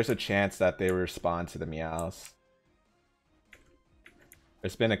awake, there's a chance that they respond to the meows.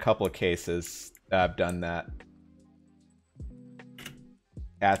 There's been a couple of cases that I've done that.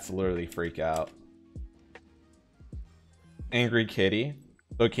 Cats literally freak out. Angry kitty.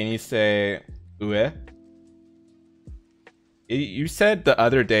 So can you say "ue"? You said the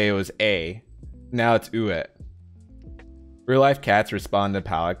other day it was "a." Now it's "ue." Real life cats respond to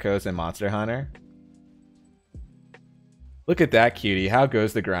palette codes in Monster Hunter. Look at that cutie. How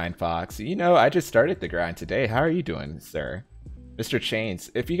goes the grind, Fox? You know, I just started the grind today. How are you doing, sir? Mr. Chains.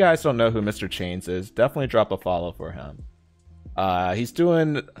 If you guys don't know who Mr. Chains is, definitely drop a follow for him.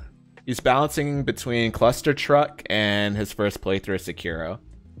 He's balancing between Cluster Truck and his first playthrough of Sekiro.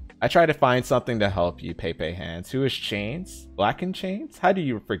 I try to find something to help you, Pepe Hands. Who is Chains? Black and Chains? How do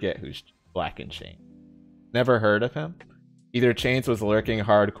you forget who's Black and Chains? Never heard of him? Either Chains was lurking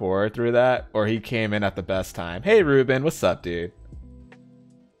hardcore through that, or he came in at the best time. Hey Ruben, what's up, dude?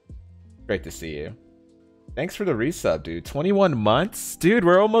 Great to see you. Thanks for the resub, dude. 21 months? Dude,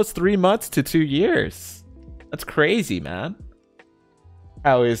 we're almost 3 months to 2 years. That's crazy, man.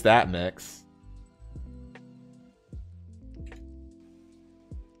 How is that, Mix?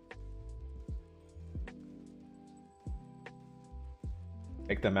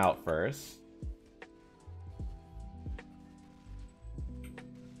 Take them out first.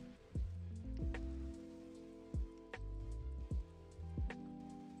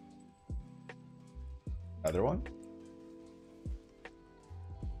 Other one?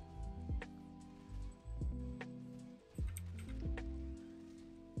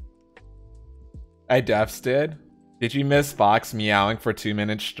 I defs did. Did you miss Fox meowing for 2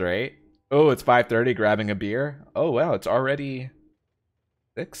 minutes straight? Oh, it's 5:30 grabbing a beer? Oh wow, it's already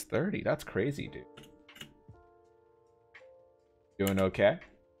 6:30. That's crazy, dude. Doing okay?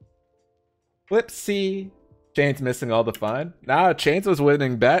 Flipsy. Chains missing all the fun. Nah, Chains was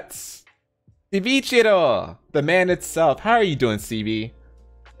winning bets. Cevichiro, the man itself. How are you doing, CB?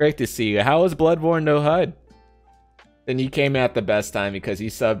 Great to see you. How was Bloodborne no HUD? Then he came at the best time because he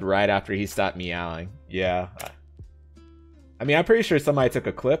subbed right after he stopped meowing. Yeah. I mean, I'm pretty sure somebody took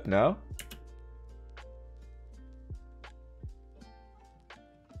a clip, no?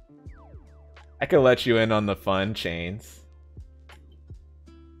 I could let you in on the fun, Chains.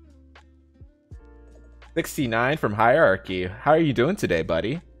 69 from Hierarchy. How are you doing today,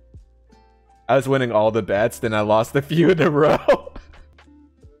 buddy? I was winning all the bets, then I lost a few in a row.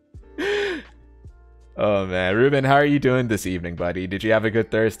 Oh man, Ruben, how are you doing this evening, buddy? Did you have a good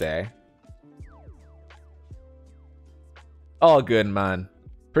Thursday? All good, man.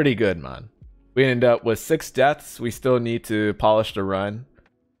 Pretty good, man. We ended up with 6 deaths. We still need to polish the run.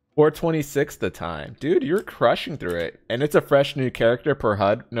 426 the time. Dude, you're crushing through it. And it's a fresh new character per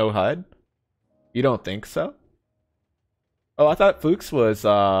HUD. No HUD? You don't think so? Oh, I thought Fuchs was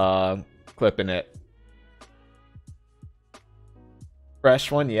clipping it.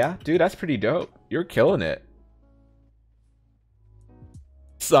 Fresh one, yeah? Dude, that's pretty dope. You're killing it.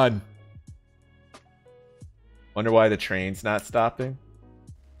 Son. Wonder why the train's not stopping.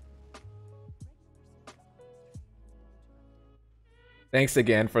 Thanks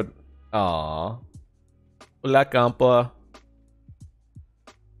again for... Aww. Hola, campa.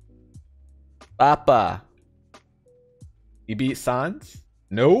 Papa. You beat Sans?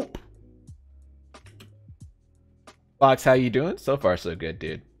 Nope. Fox, how you doing? So far, so good,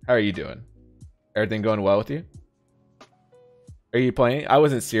 dude. How are you doing? Everything going well with you? Are you playing? I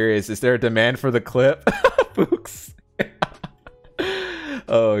wasn't serious. Is there a demand for the clip? Fuchs.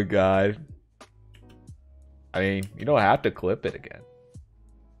 Oh, God. I mean, you don't have to clip it again.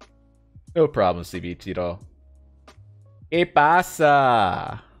 No problem, CB Tito. ¿Qué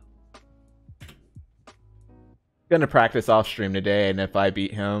pasa? Gonna practice off stream today, and if I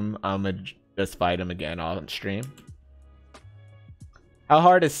beat him, I'm gonna just fight him again on stream. How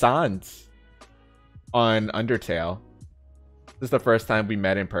hard is Sans on Undertale? This is the first time we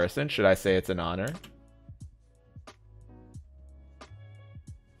met in person. Should I say it's an honor?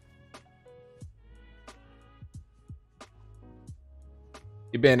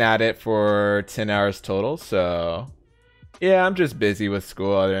 You've been at it for 10 hours total, so yeah, I'm just busy with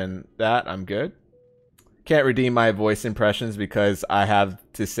school. Other than that, I'm good. Can't redeem my voice impressions because I have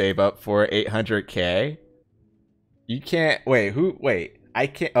to save up for 800k. You can't wait, I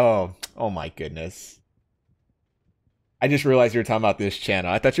can't. Oh my goodness. I just realized you were talking about this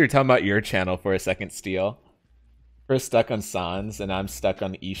channel. I thought you were talking about your channel for a second, Steel. First stuck on Sans and I'm stuck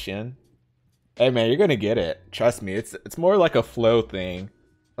on Ishin. Hey man, you're gonna get it. Trust me, it's more like a flow thing.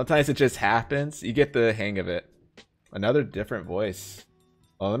 Sometimes it just happens. You get the hang of it. Another different voice.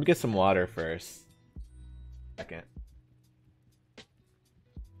 Oh, let me get some water first. Second.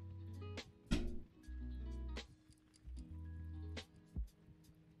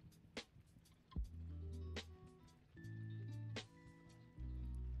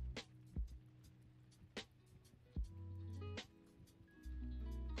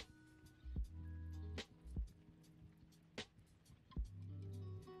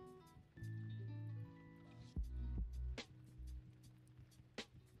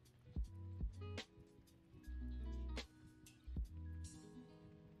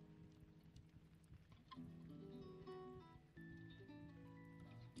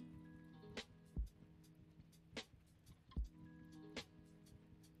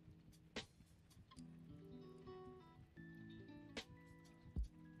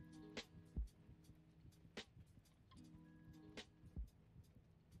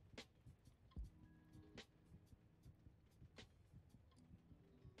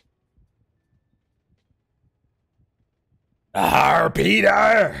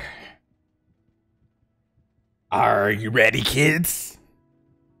 Peter! Are you ready, kids?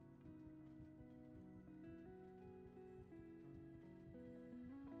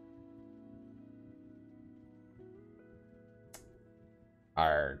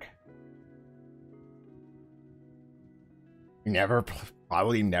 Arg.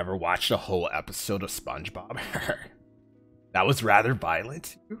 Probably never watched a whole episode of SpongeBob. That was rather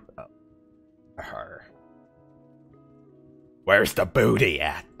violent. Where's the booty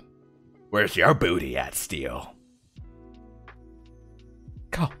at? Where's your booty at, Steel?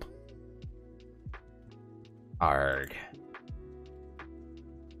 Come. Arg.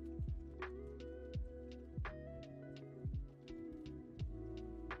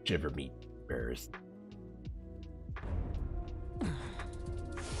 Shiver me bears.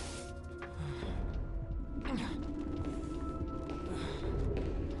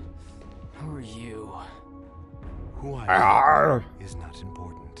 Who are you? Who I am is not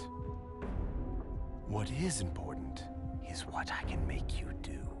important. What is important is what I can make you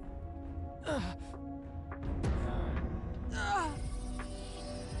do.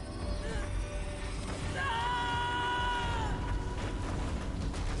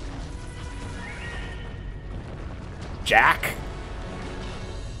 Jack?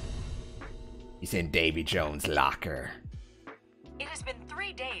 He's in Davy Jones' locker. It has been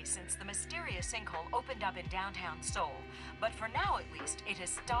 3 days since the mysterious sinkhole opened up in downtown Seoul, but for now at least, it has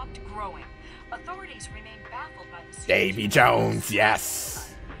stopped growing. Authorities remain baffled by the Davy Jones,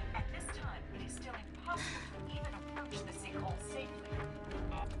 yes. At this time, it is still impossible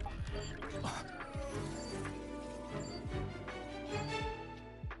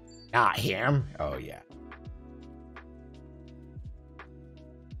Not him. Oh, yeah.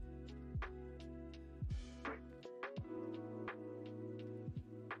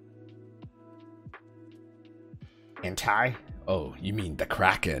 Anti? Oh, you mean the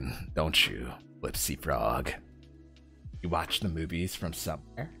Kraken, don't you, Flipsy Frog? You watch the movies from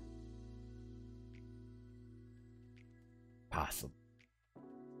somewhere? Possible.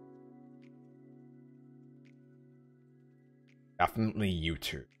 Definitely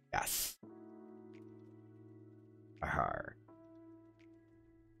YouTube, yes. Hard.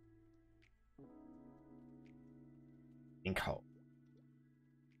 Inco.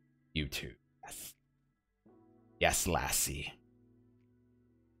 YouTube, yes. Yes, lassie.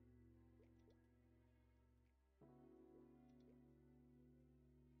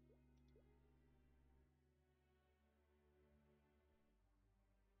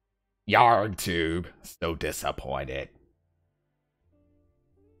 Yarg tube. So disappointed.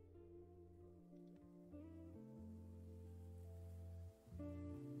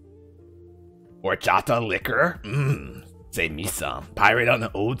 Horchata liquor? Mmm. Save me some. Pirate on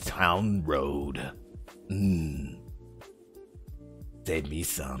the Old Town Road. Mmm. Save me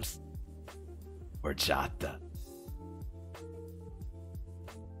some. Horchata.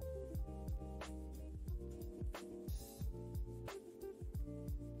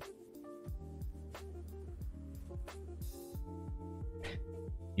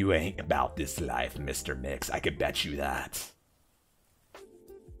 You ain't about this life, Mr. Mix. I could bet you that.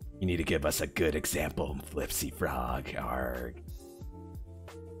 You need to give us a good example, Flipsy Frog. Arg.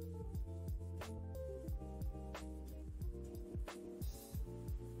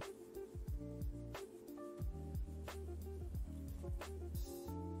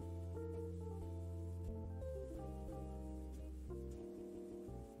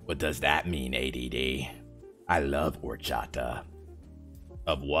 What does that mean, ADD? I love horchata.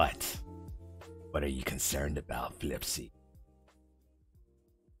 Of what? What are you concerned about, Flipsy?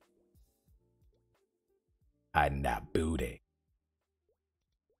 Hiding that booty.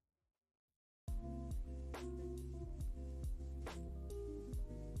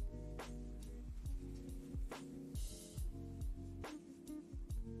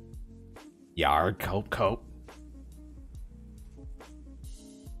 Yarg, cope.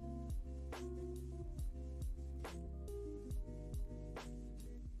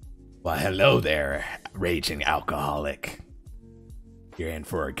 Well, hello there, raging alcoholic. You're in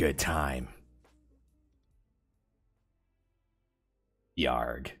for a good time.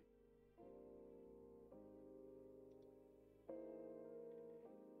 Yarg.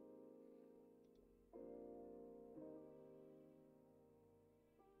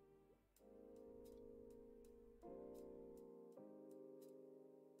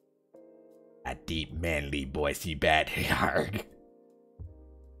 A deep, manly voice, you bet. Yarg.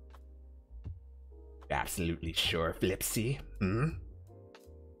 Absolutely sure, Flipsy? Hmm?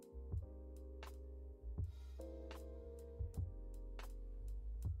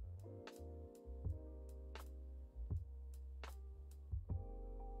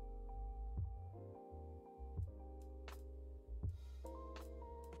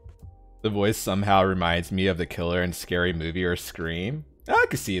 The voice somehow reminds me of the killer in Scary Movie or Scream. I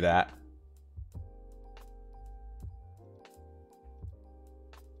could see that.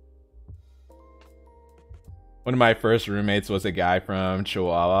 One of my first roommates was a guy from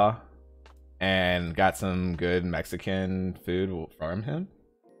Chihuahua and got some good Mexican food from him.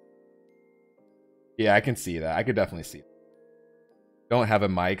 Yeah, I can see that. I could definitely see that. Don't have a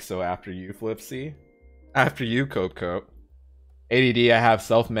mic, so after you, Flipsy. After you, Cope. ADD, I have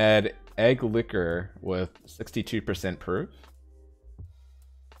self-made egg liquor with 62% proof.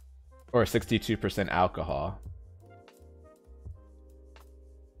 Or 62% alcohol.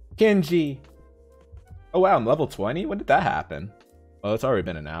 Kenji! Oh wow, I'm level 20? When did that happen? Well, it's already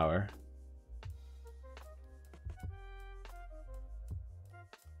been an hour.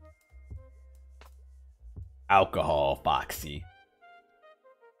 Alcohol, Foxy.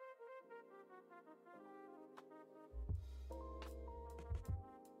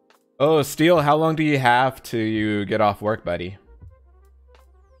 Oh, Steel, how long do you have to you get off work, buddy?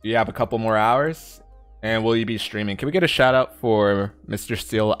 Do you have a couple more hours? And will you be streaming? Can we get a shout out for Mr.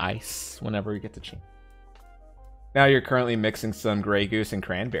 Steel Ice whenever we get to chance? Now you're currently mixing some Grey Goose and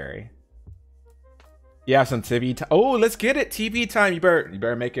cranberry. You have some TV time. Oh, let's get it. TV time. You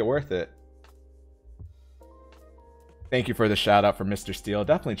better make it worth it. Thank you for the shout out for Mr. Steel.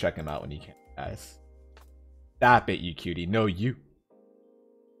 Definitely check him out when you can, guys. Stop it, you cutie. No, you.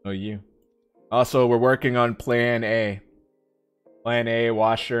 No, you. Also, we're working on Plan A. Plan A,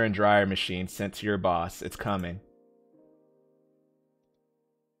 washer and dryer machine sent to your boss. It's coming.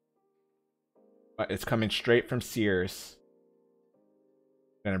 It's coming straight from Sears.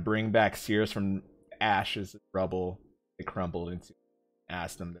 Gonna bring back Sears from ashes and rubble they crumbled into.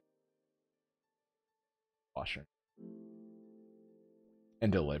 Ask them to wash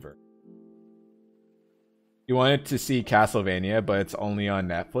and deliver. You wanted to see Castlevania, but it's only on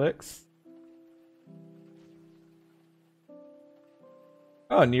Netflix?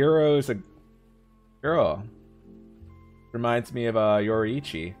 Oh, Nero's a girl. Reminds me of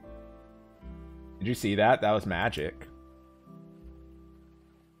Yoriichi. Did you see that? That was magic.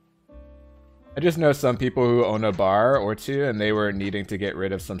 I just know some people who own a bar or two and they were needing to get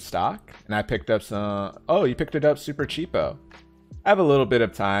rid of some stock. And I picked up some... Oh, you picked it up super cheapo. I have a little bit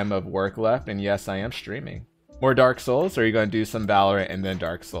of time of work left, and yes, I am streaming. More Dark Souls, or are you going to do some Valorant and then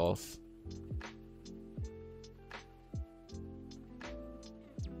Dark Souls?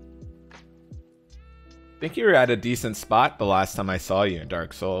 I think you were at a decent spot the last time I saw you in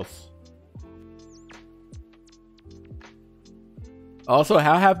Dark Souls. Also,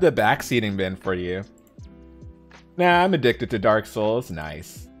 how have the backseating been for you? Nah, I'm addicted to Dark Souls.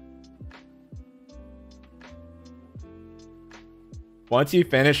 Nice. Once you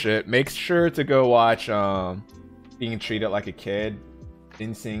finish it, make sure to go watch Being Treated Like a Kid,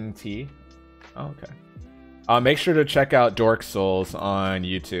 Insing T. Oh, okay. Make sure to check out Dork Souls on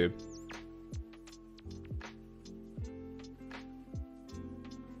YouTube.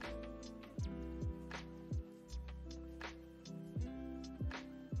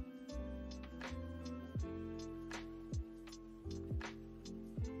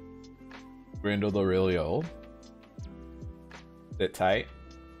 Grindle the really old. Bit tight.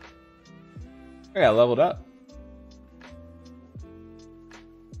 Oh, yeah, leveled up.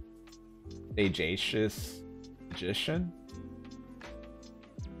 Sagacious Magician.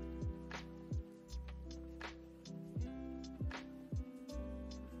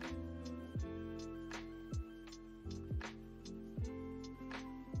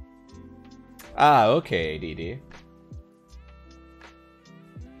 Ah, okay, DD.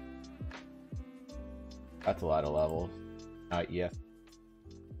 That's a lot of levels. Yes.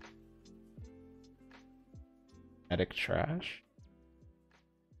 Kinetic trash.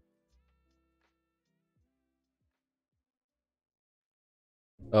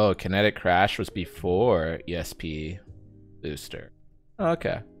 Oh, kinetic crash was before ESP booster. Oh,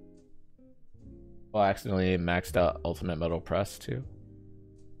 okay. Well, I accidentally maxed out ultimate metal press too.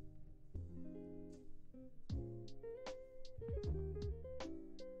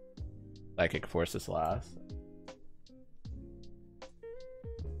 Psychic forces last.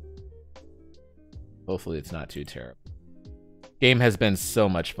 Hopefully it's not too terrible. Game has been so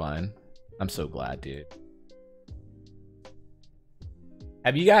much fun. I'm so glad, dude.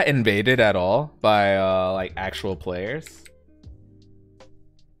 Have you got invaded at all by like actual players?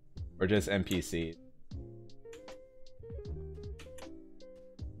 Or just NPCs?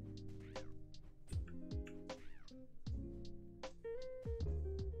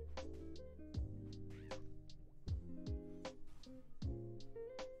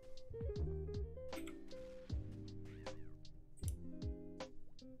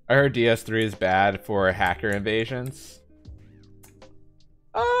 I heard DS3 is bad for hacker invasions.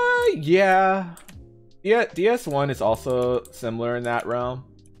 Yeah. DS1 is also similar in that realm.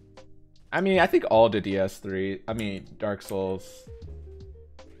 I mean, I think all the DS3, I mean, Dark Souls.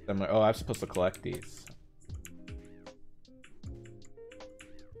 Similar. Oh, I'm supposed to collect these.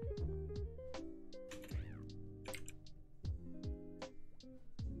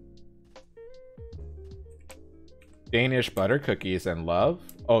 Danish butter cookies and love?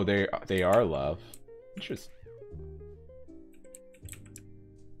 Oh, they are love. Interesting.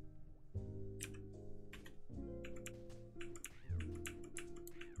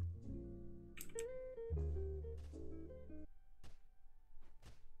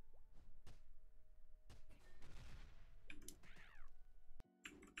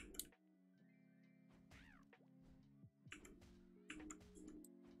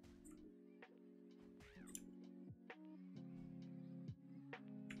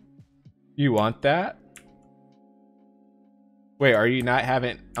 You want that? Wait, are you not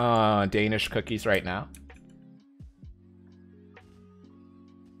having Danish cookies right now?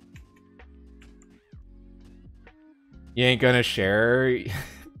 You ain't gonna share?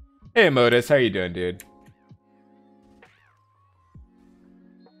 Hey Modus, how you doing, dude?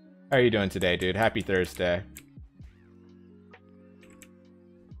 How are you doing today, dude? Happy Thursday.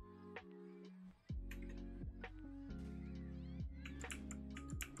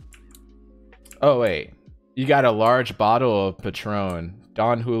 Oh wait, you got a large bottle of Patron,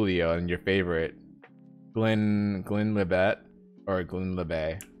 Don Julio, and your favorite, Glenlivet or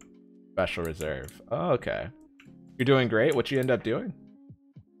Glenlivet. Special reserve. Oh, okay. You're doing great. What you end up doing?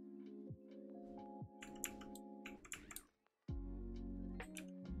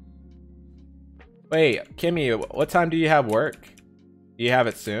 Wait, Kimmy, what time do you have work? Do you have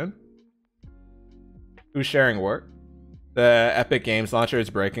it soon? Who's sharing work? The Epic Games launcher is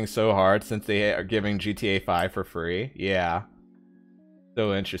breaking so hard since they are giving GTA 5 for free. Yeah.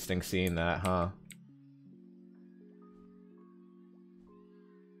 So interesting seeing that, huh?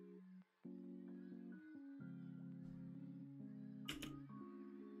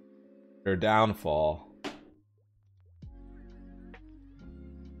 Their downfall. It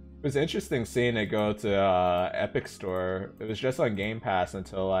was interesting seeing it go to Epic Store. It was just on Game Pass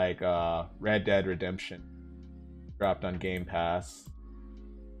until like Red Dead Redemption dropped on Game Pass.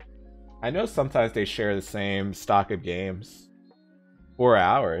 I know sometimes they share the same stock of games. 4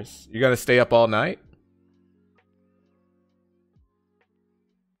 hours. You gonna stay up all night?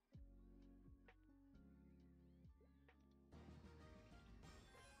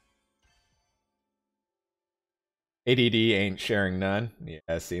 ADD ain't sharing none. Yeah,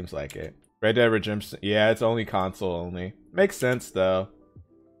 it seems like it. Red Dead Redemption. Yeah, it's only console only. Makes sense though.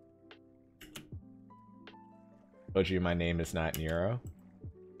 Told you my name is not Nero.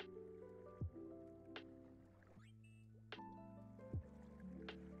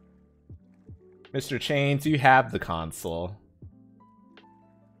 Mr. Chains, you have the console.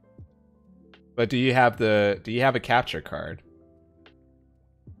 But do you have a capture card?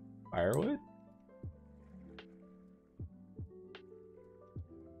 Firewood?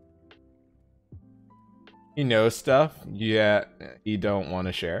 You know stuff yeah you don't want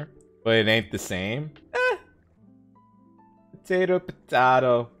to share, but it ain't the same. Potato,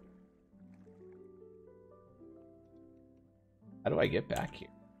 potato. How do I get back here?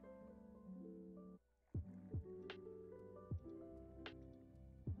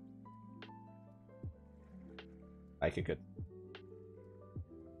 Like a good.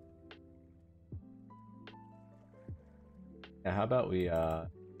 Yeah, how about we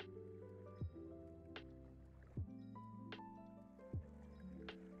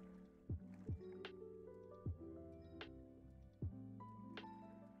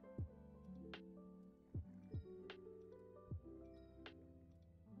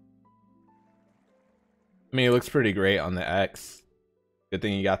I mean, it looks pretty great on the X. Good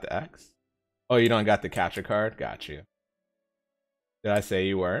thing you got the X. Oh, you don't got the capture card? Got you. Did I say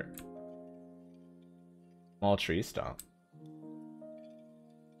you weren't? Small tree stump.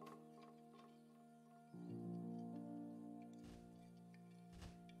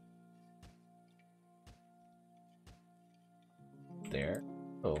 There.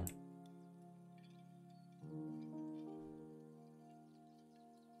 Oh.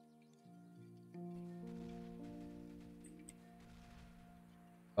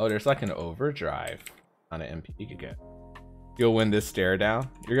 Oh, there's like an overdrive on an MP you could get. You'll win this stare down.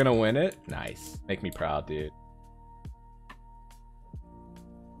 You're gonna win it? Nice. Make me proud, dude.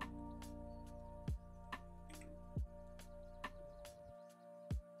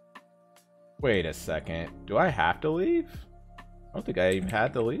 Wait a second. Do I have to leave? I don't think I even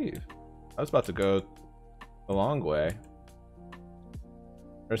had to leave. I was about to go the long way.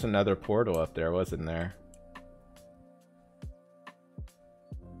 There's another portal up there, wasn't there?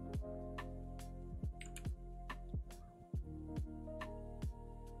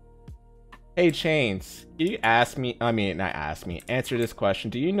 Hey Chains, can you ask me, I mean not ask me, answer this question.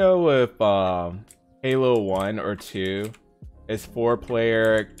 Do you know if Halo 1 or 2 is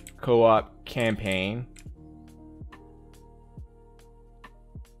 4-player co-op campaign?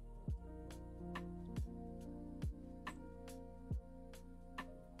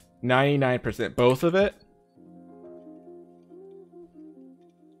 %, both of it?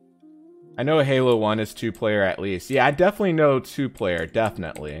 I know Halo 1 is 2-player at least. Yeah, I definitely know 2-player,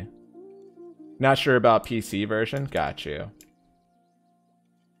 definitely. Not sure about PC version? Got you.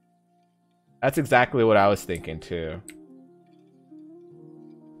 That's exactly what I was thinking too.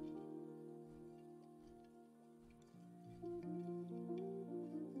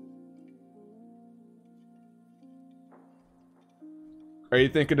 Are you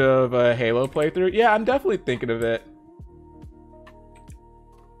thinking of a Halo playthrough? Yeah, I'm definitely thinking of it.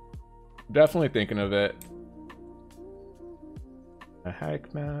 Definitely thinking of it. The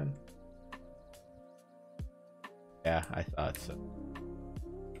heck, man? Yeah, I thought so.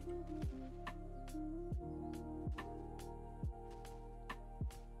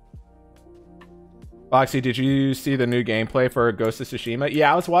 Foxy, did you see the new gameplay for Ghost of Tsushima?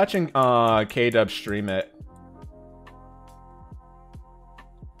 Yeah, I was watching K-Dub stream it.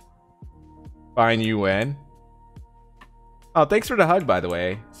 Fine, you win. Oh, thanks for the hug, by the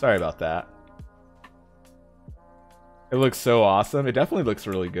way. Sorry about that. It looks so awesome. It definitely looks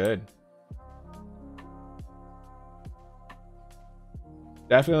really good.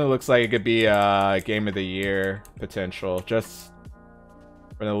 Definitely looks like it could be a game of the year potential, just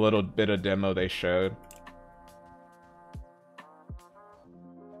from a little bit of demo they showed.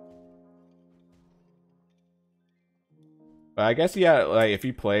 But I guess, yeah, like if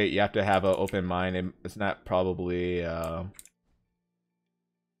you play it, you have to have an open mind, and it's not probably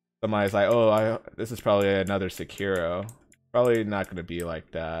somebody's like, oh, this is probably another Sekiro. Probably not going to be like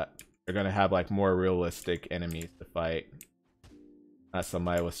that. They're going to have like more realistic enemies to fight. Not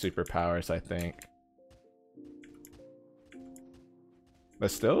somebody with superpowers, I think.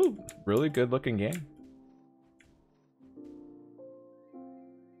 But still, really good looking game.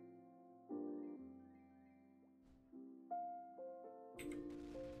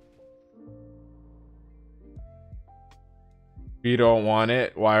 If you don't want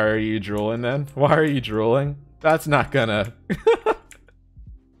it, why are you drooling then? Why are you drooling? That's not gonna...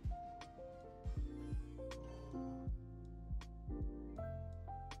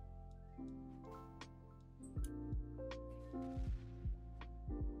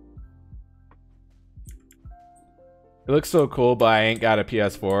 It looks so cool, but I ain't got a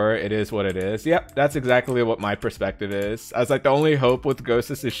PS4. It is what it is. Yep, that's exactly what my perspective is. I was like, the only hope with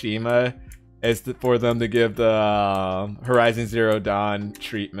Ghost of Tsushima is for them to give the Horizon Zero Dawn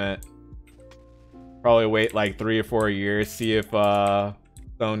treatment. Probably wait like 3 or 4 years, see if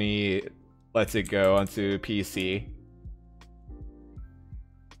Sony lets it go onto PC.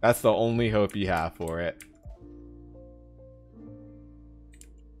 That's the only hope you have for it.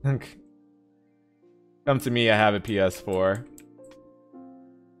 Come to me, I have a PS4.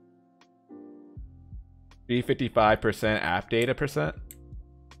 355% app data percent.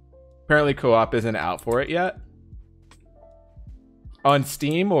 Apparently co-op isn't out for it yet. On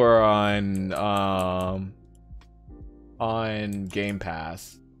Steam or on Game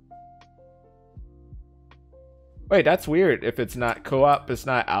Pass? Wait, that's weird. If it's not co-op, it's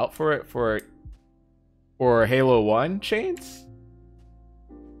not out for it for Halo 1 chains?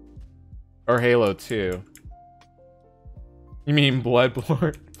 Or Halo 2? You mean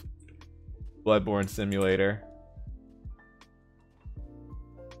Bloodborne? Bloodborne Simulator.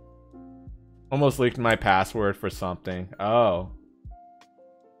 Almost leaked my password for something. Oh.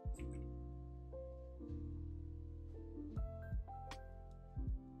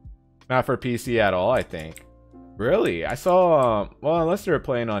 Not for PC at all, I think. Really? I saw, well, unless they were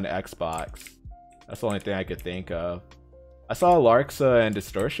playing on Xbox. That's the only thing I could think of. I saw Larxa and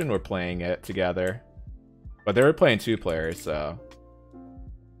Distortion were playing it together. But they were playing 2 players, so.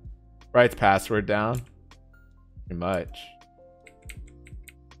 Writes password down. Pretty much.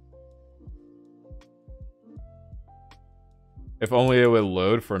 If only it would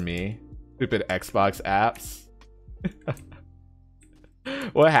load for me. Stupid Xbox apps.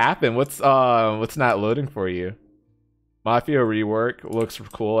 What happened? What's not loading for you? Mafia rework looks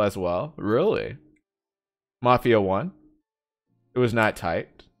cool as well. Really? Mafia 1? It was not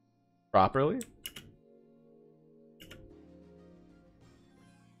typed properly?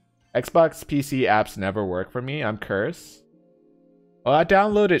 Xbox PC apps never work for me. I'm cursed. Well, I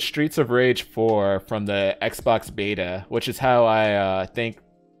downloaded Streets of Rage 4 from the Xbox beta, which is how I think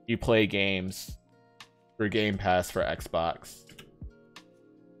you play games for Game Pass for Xbox.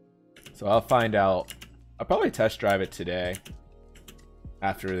 So I'll find out. I'll probably test drive it today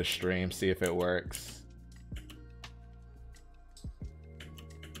after the stream, see if it works.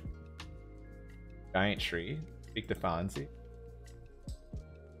 Giant tree. Speak to Fonzie.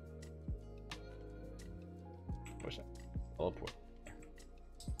 Teleport.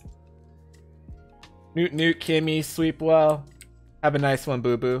 Newt, Kimmy, Sweepwell. Have a nice one,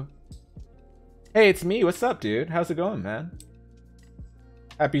 boo boo. Hey, it's me. What's up, dude? How's it going, man?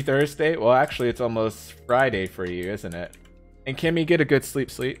 Happy Thursday. Well, actually, it's almost Friday for you, isn't it? And Kimmy, get a good sleep.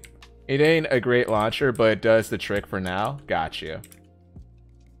 It ain't a great launcher, but it does the trick for now. Got you.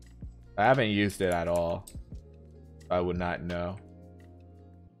 I haven't used it at all. I would not know.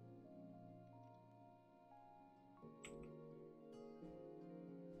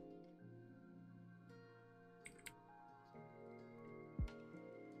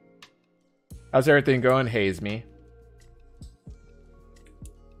 How's everything going, Haze Me?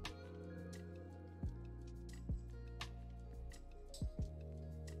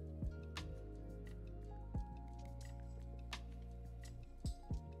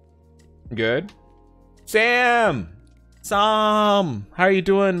 Good. Sam, how are you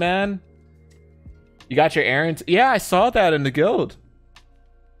doing, man? You got your errands? Yeah, I saw that in the guild.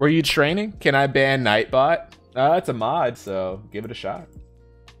 Were you training? Can I ban Nightbot? It's a mod, so give it a shot.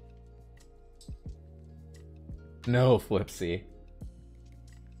 No, Flipsy.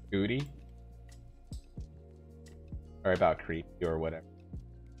 Goody. Or about creepy or whatever.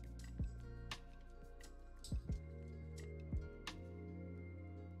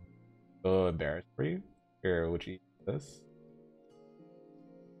 So embarrassed for you? Here, would you use this?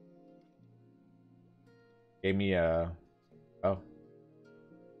 Gave me a... Oh.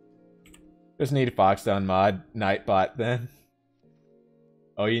 Just need Foxdown mod Nightbot then.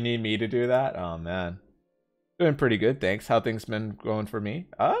 Oh, you need me to do that? Oh, man. Doing pretty good, thanks. How things been going for me?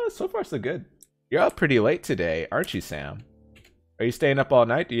 So far so good. You're up pretty late today, aren't you, Sam? Are you staying up all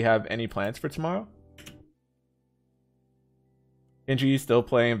night? Do you have any plans for tomorrow? Kenji, you still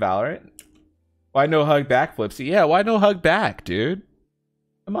playing Valorant? Why no hug back, Flipsy? Yeah, why no hug back, dude?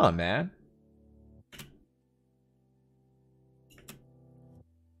 Come on, man.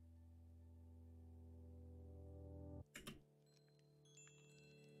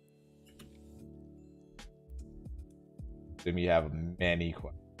 Assume you have many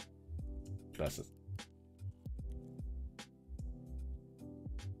questions.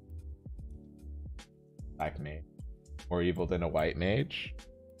 Black mage. More evil than a white mage.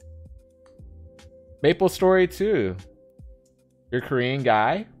 Maplestory too. You're a Korean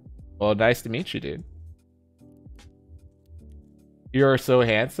guy? Well, nice to meet you, dude. You're so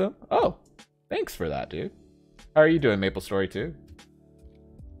handsome? Oh, thanks for that, dude. How are you doing, Maplestory too?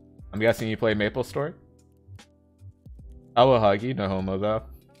 I'm guessing you play Maplestory? I will hug you, no homo though.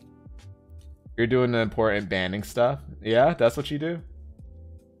 You're doing the important banning stuff. Yeah, that's what you do.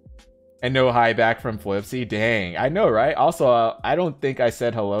 And no hi back from Flipsy. Dang, I know, right? Also, I don't think I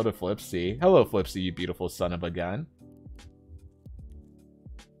said hello to Flipsy. Hello, Flipsy, you beautiful son of a gun.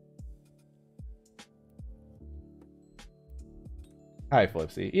 Hi,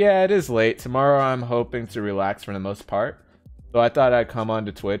 Flipsy. Yeah, it is late. Tomorrow I'm hoping to relax for the most part. So I thought I'd come on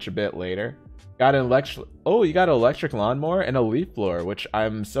to Twitch a bit later. Got an electric... Oh, you got an electric lawnmower and a leaf blower, which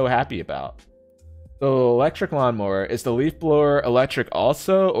I'm so happy about. So electric lawnmower, is the leaf blower electric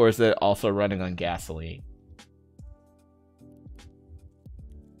also, or is it also running on gasoline?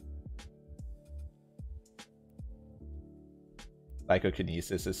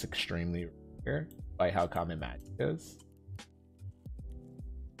 Psychokinesis is extremely rare by how common magic is.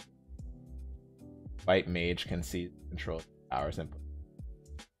 White mage can see control powers and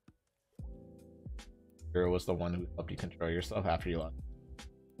was the one who helped you control yourself after you lost.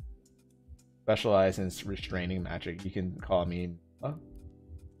 Specialize in restraining magic. You can call me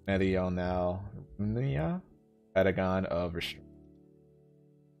Mediel now. Patagon of restraint.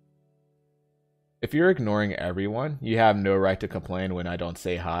 If you're ignoring everyone, you have no right to complain when I don't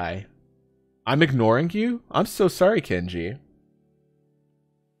say hi. I'm ignoring you? I'm so sorry, Kenji.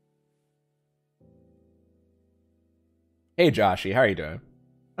 Hey Joshi, how are you doing?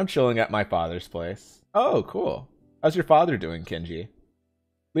 I'm chilling at my father's place. Oh, cool. How's your father doing, Kenji?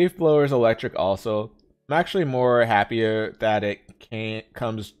 Leaf blower's electric also. I'm actually more happier that it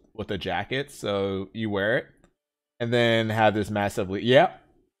comes with a jacket, so you wear it. And then have this massive leaf. Yep.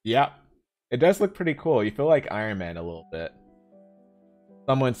 Yep. It does look pretty cool. You feel like Iron Man a little bit.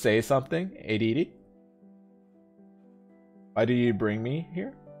 Someone say something? ADD? Why do you bring me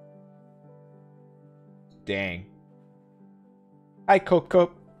here? Dang. Hi,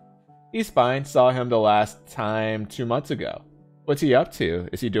 Coco. He's fine. Saw him the last time 2 months ago. What's he up to?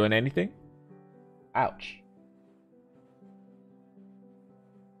 Is he doing anything? Ouch.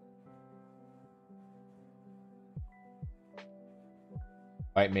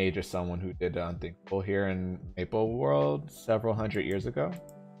 White mage is someone who did the unthinkable here in Maple World several hundred years ago.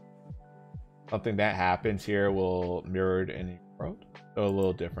 Something that happens here will mirrored in your world, though a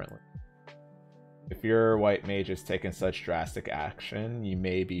little differently. If your white mage is taking such drastic action, you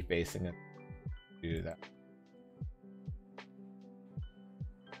may be facing it to do that.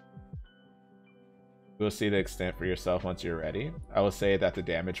 You'll see the extent for yourself once you're ready. I will say that the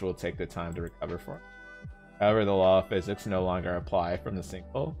damage will take the time to recover from. However, the law of physics no longer apply from the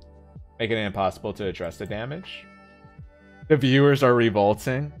sinkhole, making it impossible to address the damage. The viewers are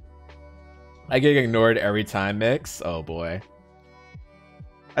revolting. I get ignored every time, Mix. Oh boy.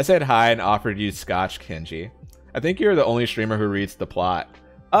 I said hi and offered you scotch, Kenji. I think you're the only streamer who reads the plot.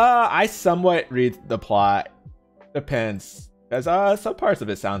 I somewhat read the plot. Depends. Because some parts of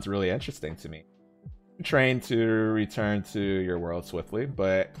it sounds really interesting to me. I'm trained to return to your world swiftly,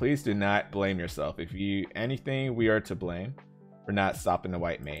 but please do not blame yourself. If you anything, we are to blame for not stopping the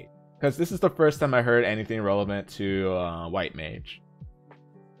white mage. Because this is the first time I heard anything relevant to white mage.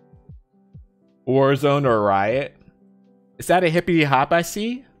 Warzone or Riot? Is that a hippity hop I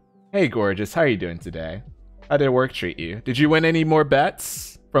see? Hey gorgeous, how are you doing today? How did work treat you? Did you win any more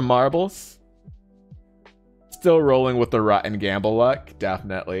bets from marbles? Still rolling with the rotten gamble luck,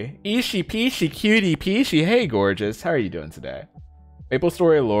 definitely. Ishi peashy cutie peashy. Hey gorgeous, how are you doing today?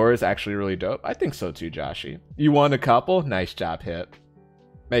 Maplestory lore is actually really dope. I think so too, Joshy. You won a couple? Nice job, Hip.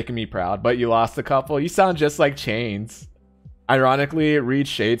 Making me proud, but you lost a couple? You sound just like Chains. Ironically, read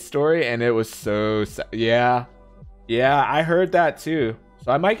Shade's story and it was so yeah. Yeah, I heard that too.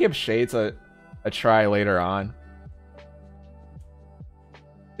 So I might give Shades a try later on.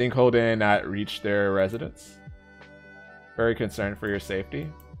 Sinkhole did not reach their residence. Very concerned for your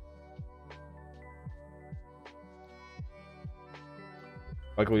safety.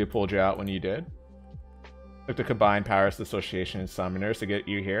 Luckily, we pulled you out when you did. Took the combined powers of the Association and Summoners to get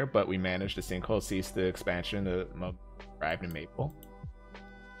you here, but we managed to Sinkhole cease the expansion to arrived in Maple.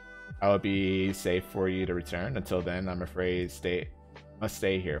 I will be safe for you to return. Until then, I'm afraid must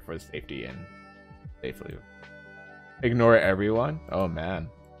stay here for safety and safely. Ignore everyone? Oh man.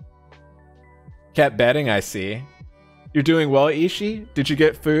 Kept betting, I see. You're doing well, Ishi? Did you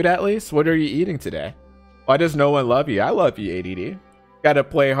get food at least? What are you eating today? Why does no one love you? I love you, ADD. Gotta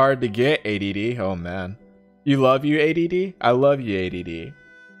play hard to get, ADD. Oh man. You love you, ADD? I love you, ADD.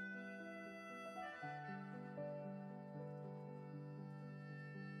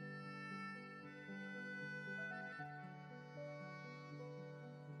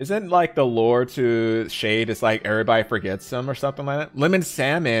 Isn't like the lore to Shade is like everybody forgets him or something like that? Lemon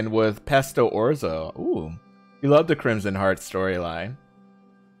Salmon with Pesto Orzo. Ooh. You love the Crimson Heart storyline.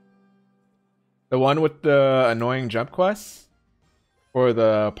 The one with the annoying jump quests? Or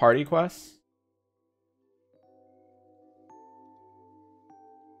the party quests?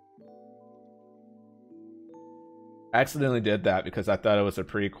 I accidentally did that because I thought it was a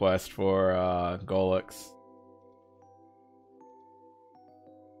pre-quest for Golux.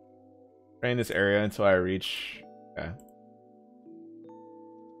 Train this area until I reach... Okay.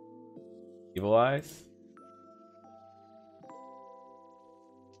 Evil Eyes?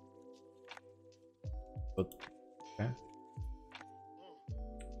 Okay.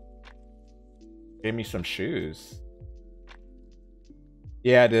 Gave me some shoes.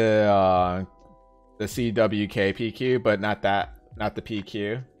 Yeah, the CWK PQ, but not the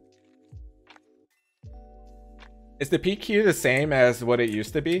PQ. Is the PQ the same as what it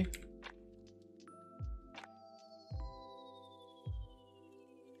used to be?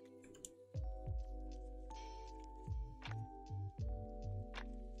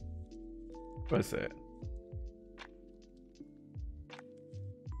 What's it?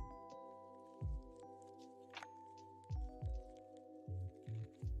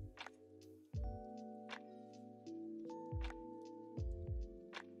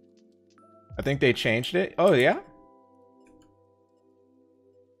 I think they changed it. Oh, yeah?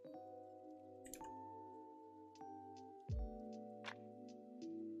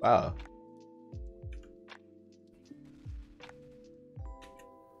 Wow.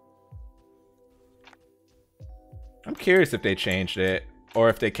 I'm curious if they changed it or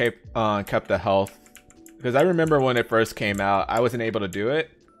if they kept the health, because I remember when it first came out, I wasn't able to do it,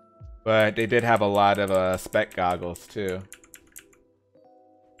 but they did have a lot of spec goggles too,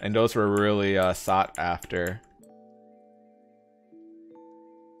 and those were really sought after.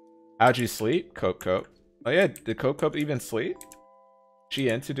 How'd you sleep, Cope? Oh yeah, did Cope even sleep? She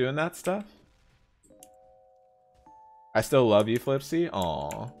into doing that stuff? I still love you, Flipsy.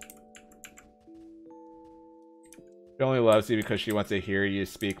 Aww. She only loves you because she wants to hear you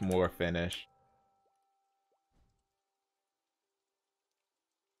speak more Finnish.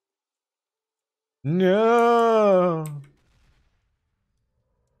 No.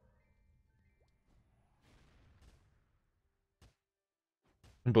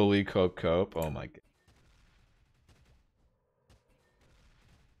 Bully Cope. Oh my god.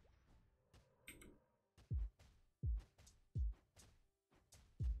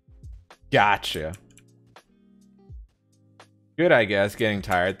 Gotcha. Good, I guess. Getting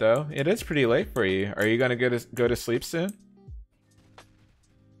tired though. It is pretty late for you. Are you gonna go to sleep soon?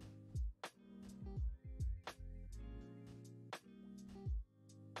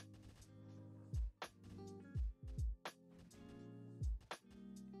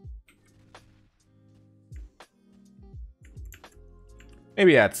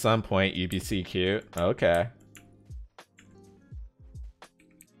 Maybe at some point UBC cute. Okay.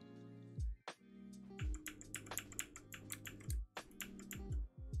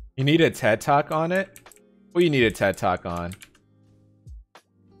 You need a TED Talk on it? What do you need a TED Talk on?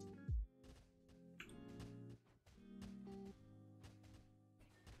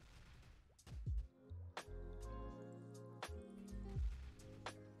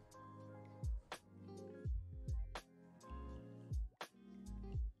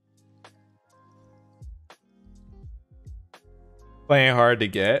 Playing hard to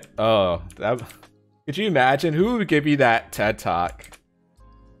get. Oh, that. Could you imagine who would give you that TED Talk?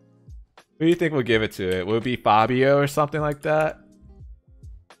 Who do you think would give it to it? Would it be Fabio or something like that?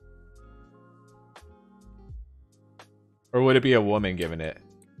 Or would it be a woman giving it?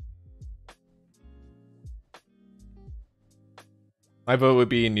 My vote would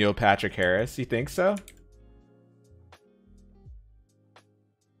be Neil Patrick Harris. You think so?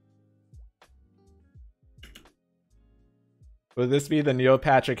 Would this be the Neil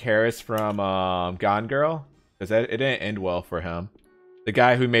Patrick Harris from Gone Girl? Because it didn't end well for him. The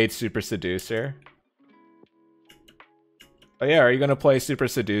guy who made Super Seducer. Oh yeah, are you gonna play Super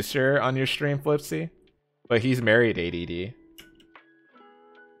Seducer on your stream, Flipsy? But he's married, ADD.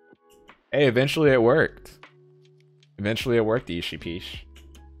 Hey, eventually it worked. Eventually it worked, Ishi Peesh.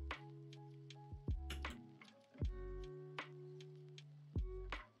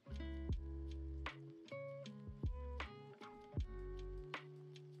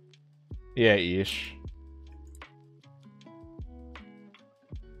 Yeah, Ish.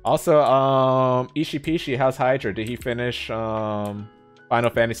 Also, Ishi Pishi, how's Hydra? Did he finish Final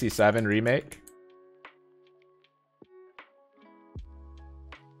Fantasy VII Remake?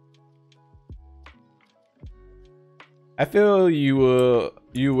 I feel you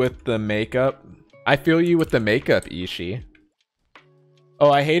with the makeup. I feel you with the makeup, Ishi.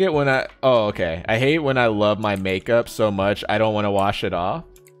 Oh, I hate it when oh, okay. I hate when I love my makeup so much I don't want to wash it off.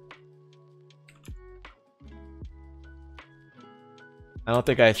 I don't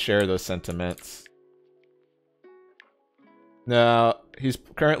think I share those sentiments. No, he's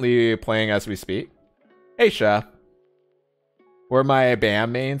currently playing as we speak. Hey, Chef. Where my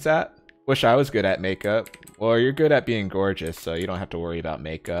BAM mains at? Wish I was good at makeup. Well, you're good at being gorgeous, so you don't have to worry about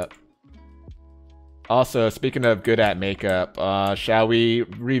makeup. Also, speaking of good at makeup, shall we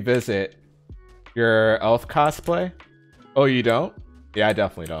revisit your elf cosplay? Oh, you don't? Yeah, I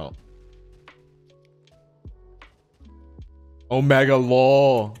definitely don't. Omega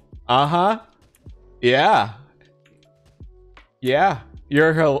lol. Uh-huh. Yeah. Yeah.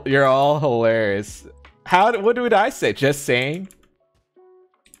 You're all hilarious. What would I say? Just saying?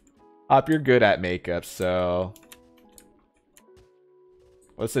 Hop, you're good at makeup, so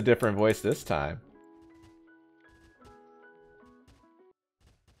what's a different voice this time?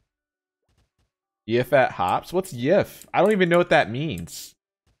 Yif at Hops? What's Yif? I don't even know what that means.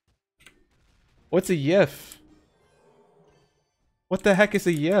 What's a Yif? What the heck is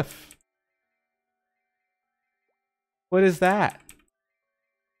a Yif? What is that?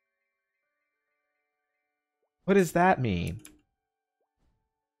 What does that mean?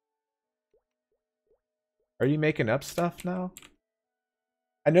 Are you making up stuff now?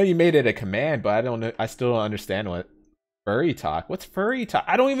 I know you made it a command, but I don't know. I still don't understand what furry talk. What's furry talk?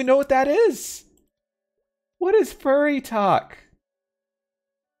 I don't even know what that is. What is furry talk?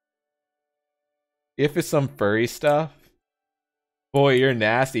 If it's some furry stuff. Boy, you're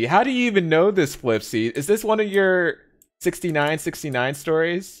nasty. How do you even know this, Flipsy? Is this one of your 69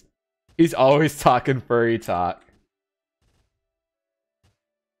 stories? He's always talking furry talk.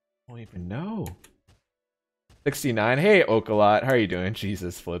 I don't even know. 69. Hey, Okalot. How are you doing?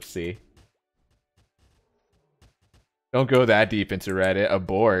 Jesus, Flipsy. Don't go that deep into Reddit.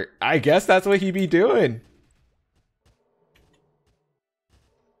 Abort. I guess that's what he be doing.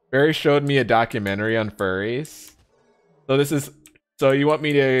 Barry showed me a documentary on furries. So you want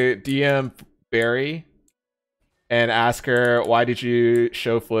me to DM Barry and ask her, why did you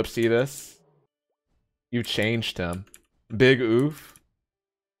show Flipsy this? You changed him. Big oof.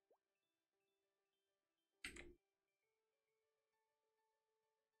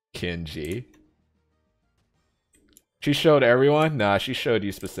 Kenji. She showed everyone? Nah, she showed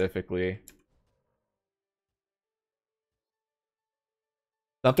you specifically.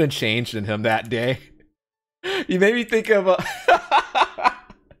 Something changed in him that day. You made me think of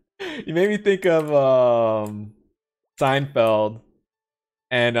you made me think of Seinfeld,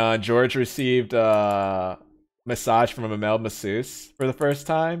 and George received massage from a male masseuse for the first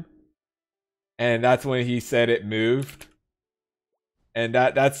time, and that's when he said it moved. And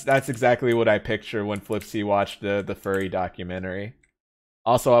that's exactly what I picture when Flipsy watched the furry documentary.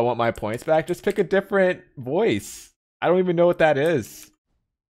 Also, I want my points back. Just pick a different voice. I don't even know what that is.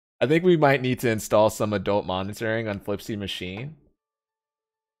 I think we might need to install some adult monitoring on Flipsy machine.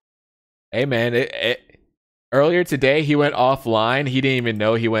 Hey man, earlier today he went offline. He didn't even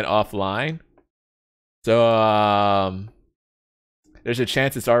know he went offline. So there's a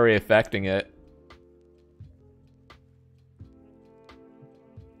chance it's already affecting it.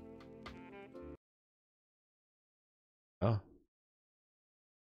 Oh.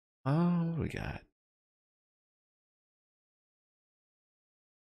 Oh, what do we got?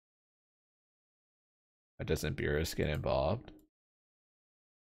 doesn't Beerus get involved?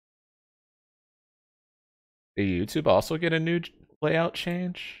 Did YouTube also get a new layout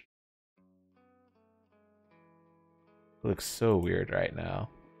change? It looks so weird right now.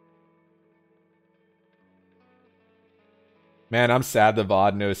 Man, I'm sad the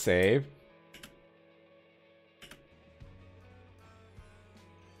VOD no save.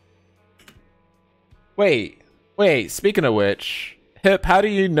 Wait, speaking of which, Hip, how do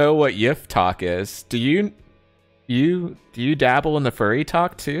you know what Yif talk is? Do you dabble in the furry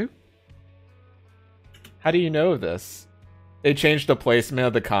talk too? How do you know this? They changed the placement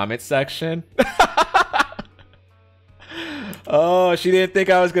of the comment section. Oh, she didn't think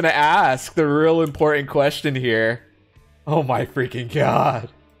I was gonna ask the real important question here. Oh my freaking god.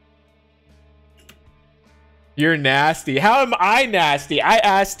 You're nasty. How am I nasty? I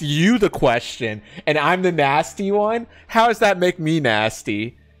asked you the question and I'm the nasty one? How does that make me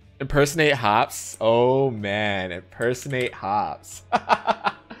nasty? Impersonate Hops? Oh man, impersonate Hops.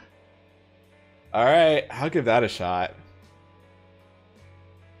 Alright, I'll give that a shot.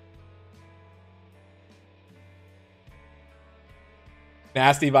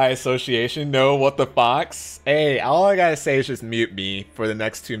 Nasty by association? No, what the fox? Hey, all I gotta say is just mute me for the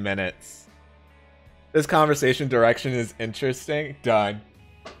next 2 minutes. This conversation direction is interesting. Done.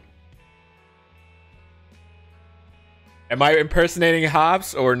 Am I impersonating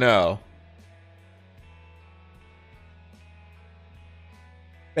Hops or no?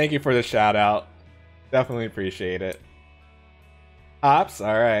 Thank you for the shout out. Definitely appreciate it. Hops?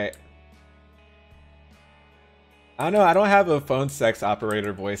 Alright. I don't know, I don't have a phone sex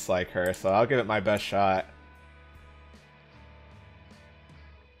operator voice like her, so I'll give it my best shot.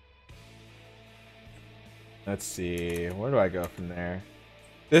 Let's see, where do I go from there?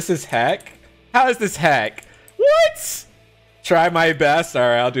 This is heck? How is this heck? What? Try my best?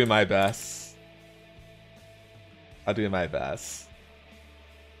 Alright, I'll do my best. I'll do my best.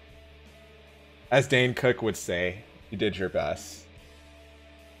 As Dane Cook would say, you did your best.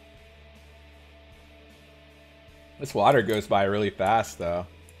 This water goes by really fast, though.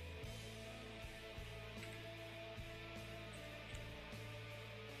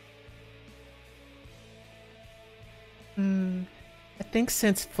 I think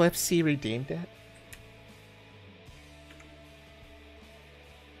since Flipsy redeemed it.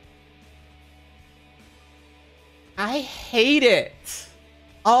 I hate it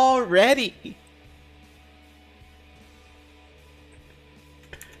already.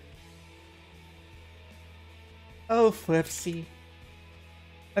 Oh, Flipsy.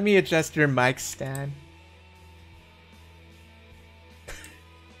 Let me adjust your mic stand.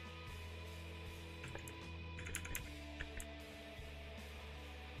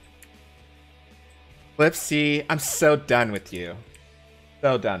 Flipsy, I'm so done with you.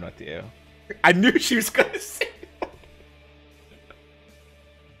 So done with you. I knew she was gonna say that.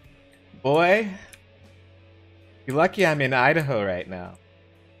 Boy, you're lucky I'm in Idaho right now.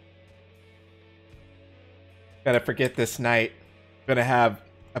 Gotta forget this night. Gonna have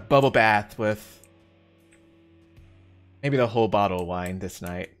a bubble bath with maybe the whole bottle of wine this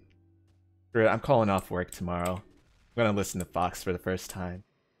night. I'm calling off work tomorrow. I'm gonna listen to Fox for the first time.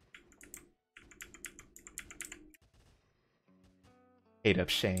 Hate up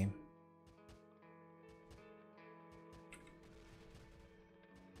Shane.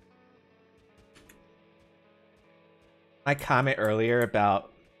 My comment earlier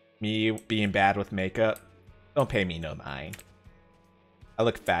about me being bad with makeup, don't pay me no mind. I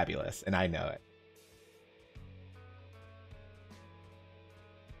look fabulous, and I know it.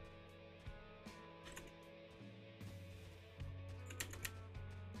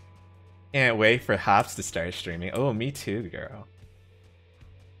 Can't wait for Hops to start streaming. Oh, me too, girl.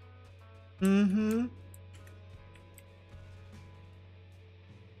 Mm-hmm.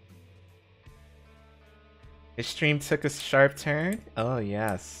 His stream took a sharp turn? Oh,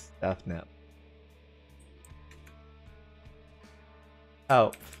 yes. Definitely.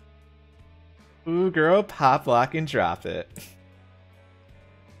 Oh. Ooh, girl, pop, lock, and drop it.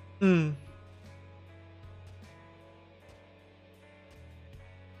 Hmm.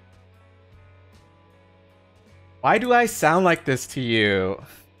 Why do I sound like this to you?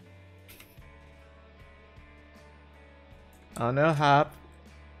 Oh no, Hop.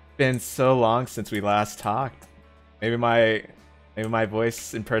 Been so long since we last talked. Maybe my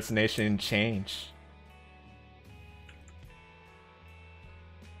voice impersonation changed.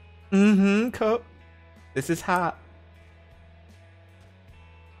 Mm-hmm, this is Hop.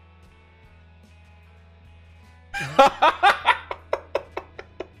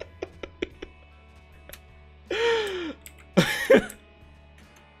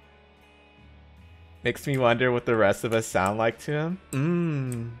 Makes me wonder what the rest of us sound like to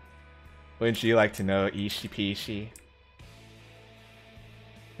him. Wouldn't you like to know, Ishi Pishi?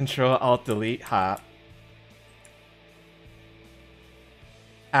 Control Alt Delete Hop.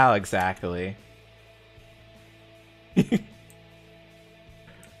 How exactly?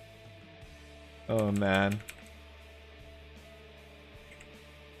 Oh man.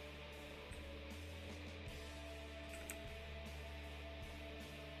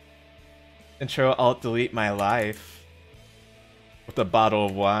 Control Alt Delete my life with a bottle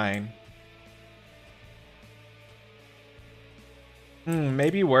of wine.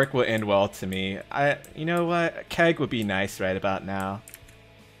 Maybe work will end well to me. You know what? A keg would be nice right about now.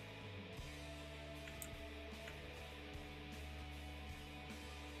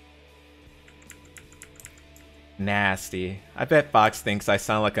 Nasty. I bet Fox thinks I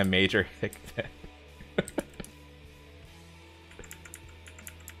sound like a major hick.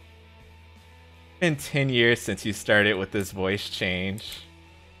 Been 10 years since you started with this voice change.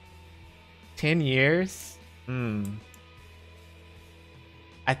 10 years?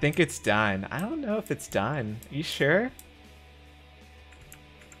 I think it's done. I don't know if it's done. You sure?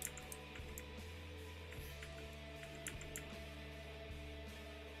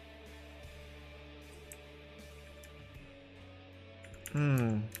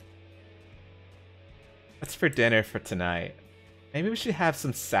 What's for dinner for tonight? Maybe we should have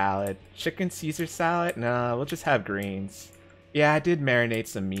some salad. Chicken Caesar salad? No, we'll just have greens. Yeah, I did marinate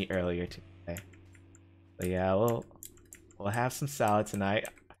some meat earlier today. But yeah, we'll have some salad tonight.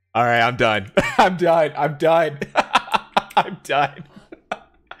 All right, I'm done. I'm done. I'm done. I'm done.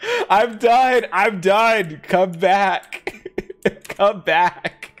 I'm done. I'm done. Come back. Come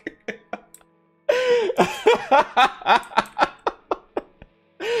back.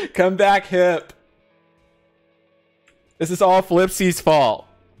 Come back, Hip. This is all Flipsy's fault.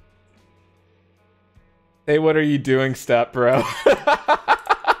 Hey, what are you doing, step bro?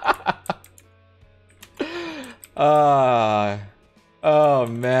 Oh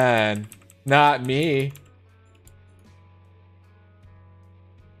man, not me.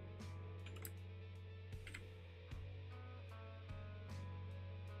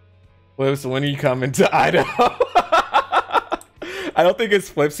 Flips, when are you coming to Idaho? I don't think it's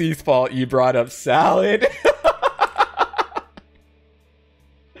Flipsy's fault you brought up salad.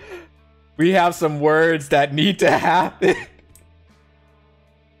 We have some words that need to happen.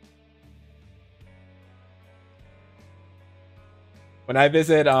 When I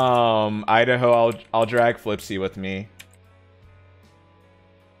visit Idaho, I'll drag Flipsy with me.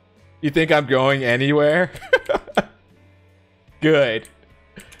 You think I'm going anywhere? Good.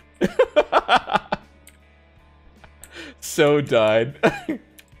 So done.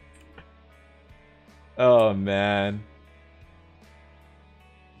 Oh man.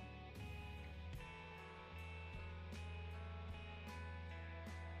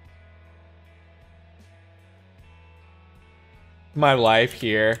 My life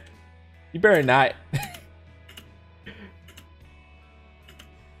here. You better not.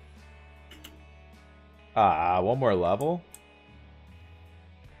 One more level?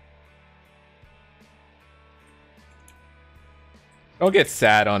 Don't get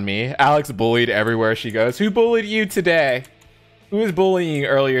sad on me. Alex bullied everywhere she goes. Who bullied you today? Who was bullying you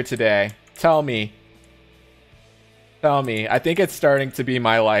earlier today? Tell me. Tell me. I think it's starting to be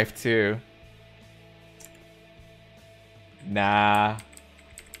my life too. Nah.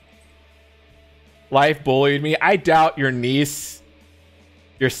 Life bullied me. I doubt your niece,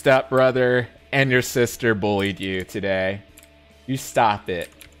 your stepbrother, and your sister bullied you today. You stop it.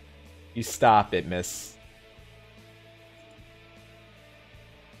 You stop it, miss.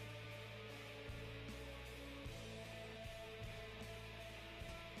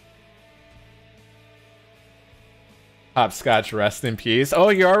 Hopscotch, rest in peace. Oh,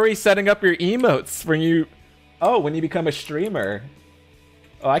 you're already setting up your emotes when you... Oh, when you become a streamer.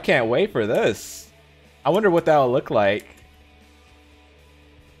 Oh, I can't wait for this. I wonder what that'll look like.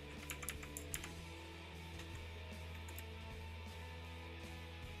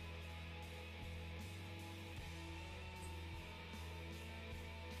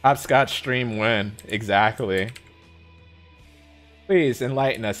 Hopscotch stream when? Exactly. Please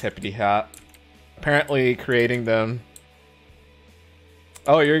enlighten us, Hippity Hop. Apparently creating them...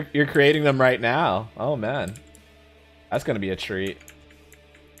 Oh, you're creating them right now. Oh man. That's gonna be a treat.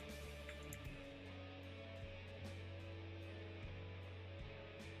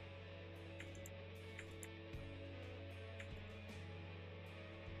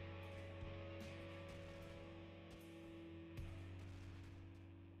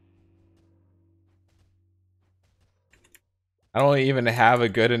 I don't even have a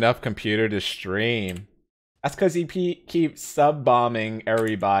good enough computer to stream. That's because you keep sub-bombing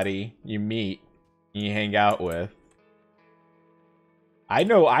everybody you meet and you hang out with. I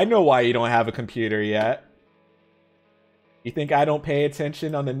know why you don't have a computer yet. You think I don't pay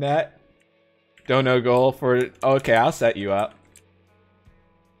attention on the net? Don't know goal for... Okay, I'll set you up.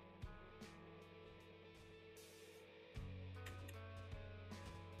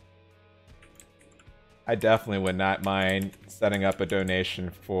 I definitely would not mind setting up a donation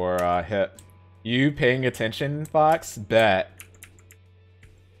for HIP. You paying attention, Fox? Bet.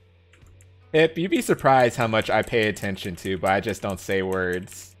 HIP, you'd be surprised how much I pay attention to, but I just don't say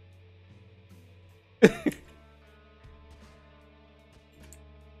words.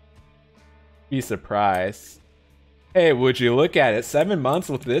 Be surprised. Hey, would you look at it? 7 months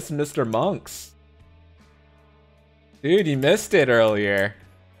with this Mr. Monks. Dude, you missed it earlier.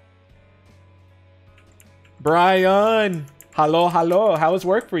 Brian! Hello, hello. How was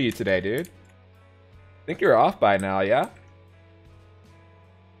work for you today, dude? I think you're off by now, yeah?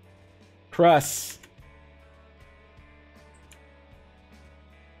 Crust.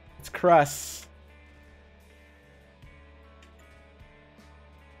 It's crust.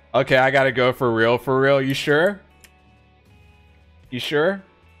 Okay, I gotta go for real, for real. You sure? You sure?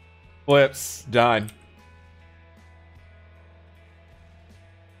 Flips. Done.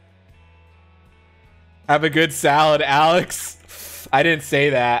 Have a good salad, Alex. I didn't say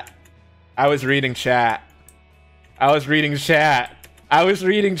that. I was reading chat. I was reading chat. I was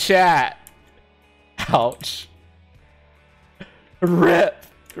reading chat. Ouch. Rip.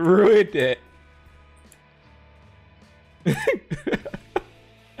 Ruined it.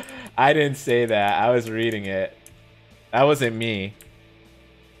 I didn't say that. I was reading it. That wasn't me.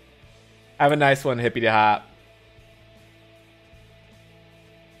 Have a nice one, Hippity Hop.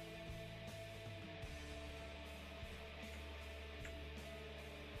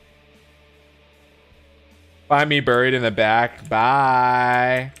 Find me buried in the back.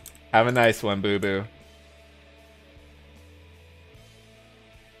 Bye. Have a nice one, Boo Boo.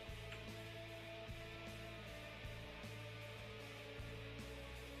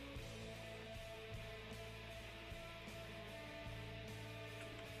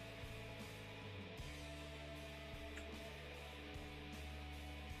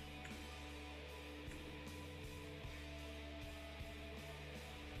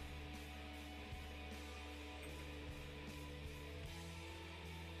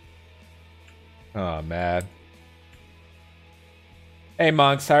 Oh, man. Hey,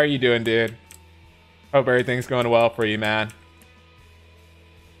 Monks. How are you doing, dude? Hope everything's going well for you, man.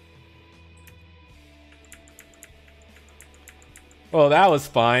 Well, that was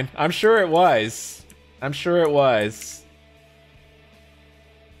fine. I'm sure it was. I'm sure it was.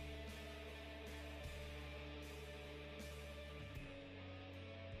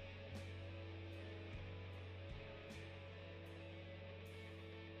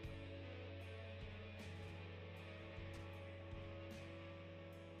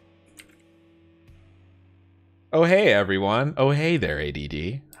 Oh, hey, everyone. Oh, hey there,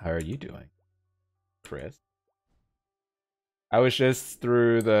 ADD. How are you doing? Chris? I was just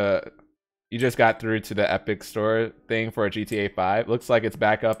through the... You just got through to the Epic Store thing for GTA 5. Looks like it's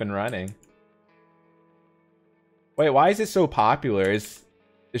back up and running. Wait, why is it so popular? Is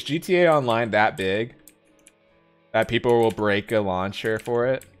GTA Online that big? That people will break a launcher for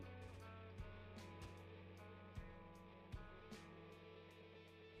it?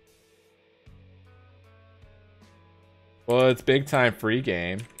 Well, it's big time free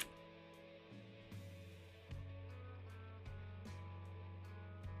game.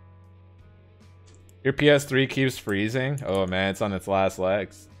 Your PS3 keeps freezing? Oh man, it's on its last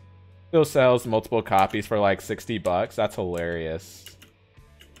legs. Still sells multiple copies for like 60 bucks. That's hilarious.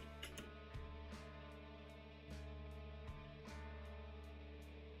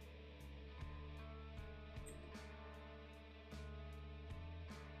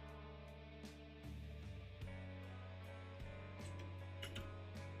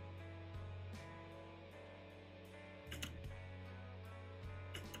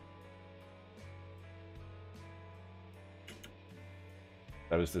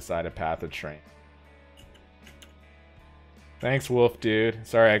 That was the side of Path of Train. Thanks, Wolf Dude.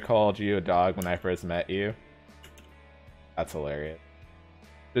 Sorry I called you a dog when I first met you. That's hilarious.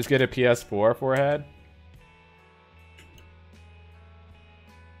 Just get a PS4 forehead?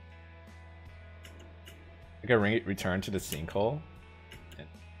 I can return to the sinkhole.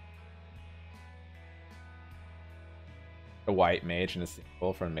 A white mage in a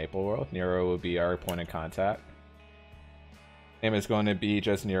sinkhole from Maple World. Nero will be our point of contact. Name is going to be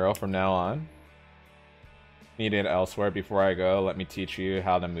just Nero from now on. Need it elsewhere before I go. Let me teach you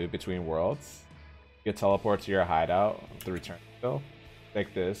how to move between worlds. You teleport to your hideout with the return skill.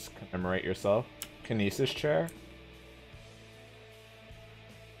 Take this. Commemorate yourself. Kinesis chair.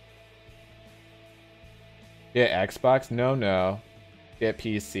 Get Xbox? No. Get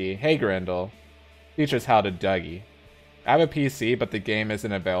PC. Hey Grendel. Teach us how to Dougie. I have a PC, but the game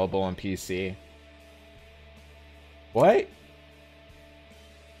isn't available on PC. What?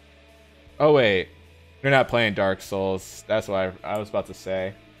 Oh wait. You're not playing Dark Souls. That's what I was about to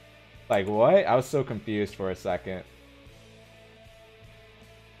say. Like, what? I was so confused for a second.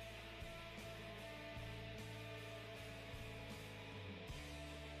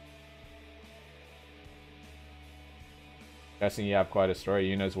 Guessing you have quite a story.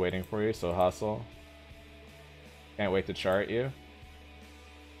 Yuna's waiting for you, so hustle. Can't wait to chart you.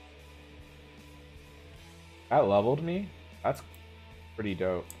 That leveled me? That's pretty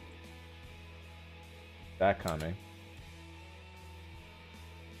dope. That coming.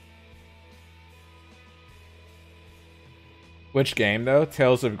 Which game though?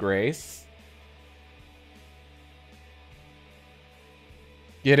 Tales of Grace?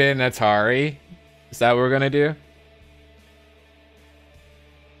 Get in Atari? Is that what we're gonna do?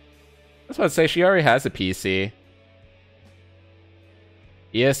 I was about to say she already has a PC.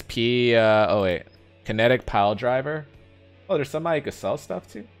 ESP, oh wait. Kinetic pile driver? Oh, there's somebody who could sell stuff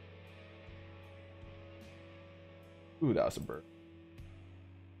to? Ooh, that was a bird.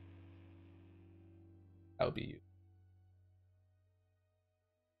 That would be you.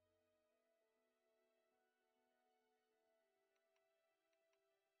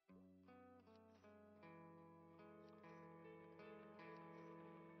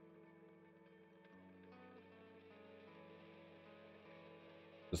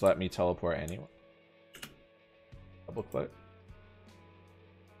 Just let me teleport anywhere. Double click.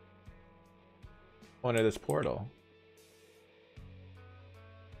 One of this portal.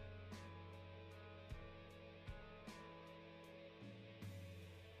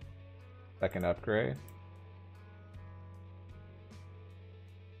 Second upgrade.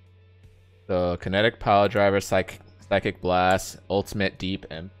 So kinetic power driver, psychic blast, ultimate deep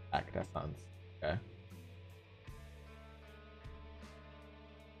impact. That sounds okay.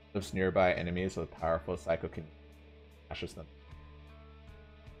 Lives nearby enemies with powerful psycho can smashes them.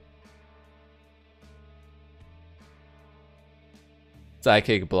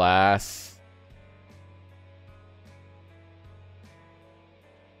 Psychic blast.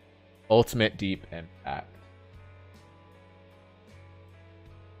 Ultimate deep impact.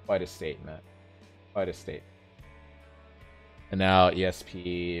 Quite a statement. Quite a statement. And now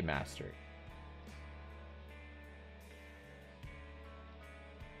ESP mastery.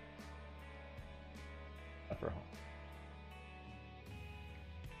 Upper home.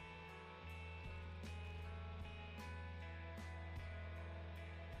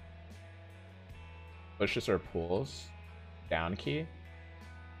 Pushes or pulls. Down key.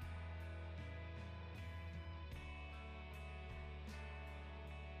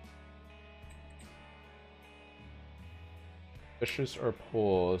 Pushes or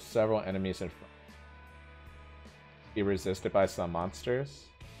pulls several enemies in front. Be resisted by some monsters.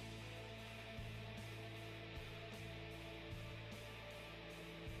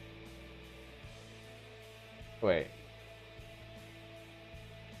 Wait.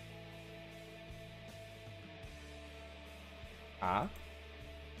 Huh?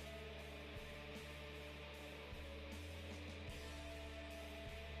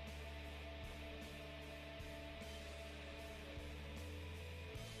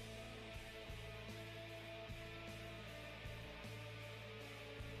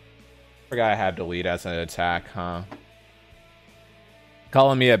 Forgot I had delete as an attack, huh?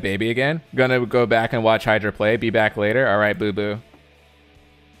 Calling me a baby again? Gonna go back and watch Hydra play. Be back later. Alright, boo boo.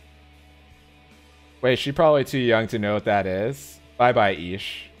 Wait, she's probably too young to know what that is. Bye bye,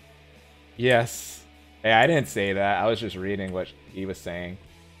 Ish. Yes. Hey, I didn't say that. I was just reading what he was saying.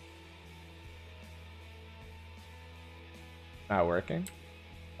 Not working?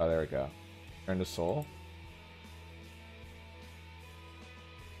 Oh, there we go. Turn to soul.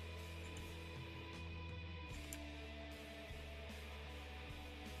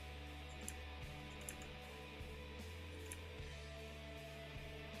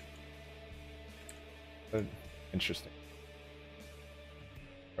 Interesting.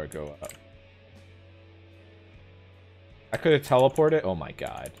 Or go up. I could have teleported. Oh my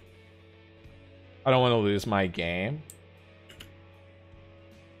god. I don't want to lose my game.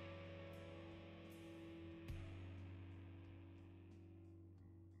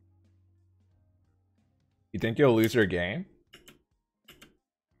 You think you'll lose your game?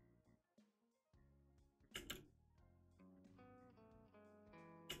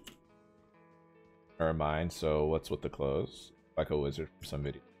 Never mind. So what's with the clothes? Like a wizard for some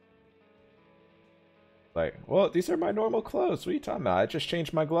video. Like, well, these are my normal clothes. What are you talking about? I just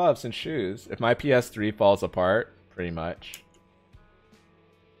changed my gloves and shoes. If my PS3 falls apart, pretty much.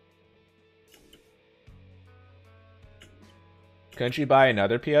 Couldn't you buy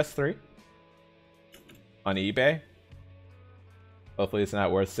another PS3 on eBay? Hopefully it's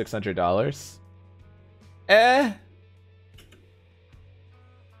not worth $600. Eh.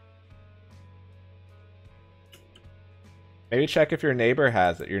 Maybe check if your neighbor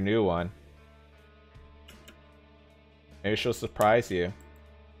has it, your new one. Maybe she'll surprise you.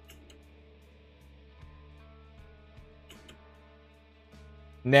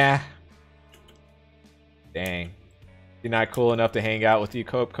 Nah. Dang. You're not cool enough to hang out with you,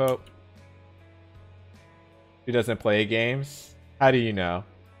 Cope Cope? She doesn't play games? How do you know?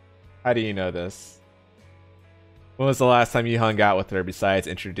 How do you know this? When was the last time you hung out with her besides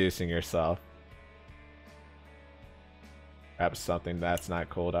introducing yourself? Perhaps something that's not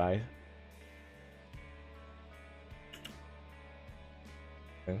cold eye.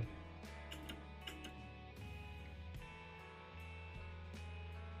 Okay.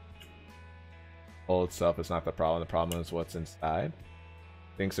 Hole itself is not the problem. The problem is what's inside.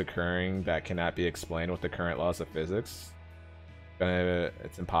 Things occurring that cannot be explained with the current laws of physics.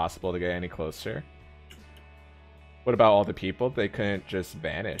 It's impossible to get any closer. What about all the people? They couldn't just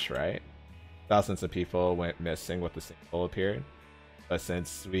vanish, right? Thousands of people went missing with the sinkhole appeared. But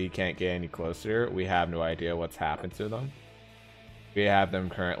since we can't get any closer, we have no idea what's happened to them. We have them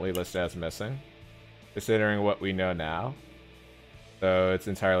currently listed as missing. Considering what we know now, so it's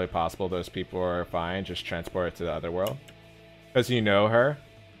entirely possible those people are fine, just transport it to the other world. Because you know her.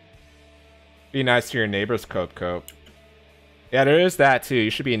 Be nice to your neighbors, Cope Cope. Yeah, there is that too. You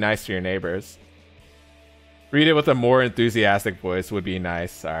should be nice to your neighbors. Read it with a more enthusiastic voice would be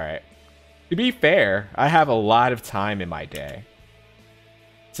nice. Alright. To be fair, I have a lot of time in my day.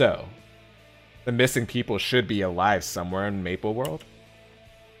 So, the missing people should be alive somewhere in Maple World.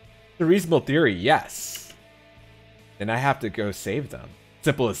 The reasonable theory, yes. Then I have to go save them.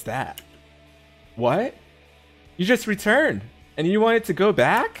 Simple as that. What? You just returned, and you wanted to go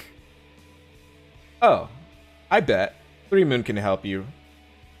back? Oh, I bet. 3 Moon can help you.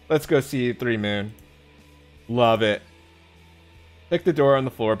 Let's go see 3 Moon. Love it. Pick the door on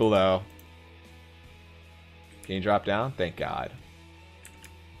the floor below. Can you drop down? Thank God.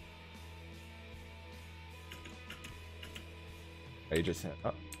 Oh, you just hit.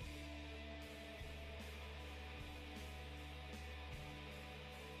 Oh.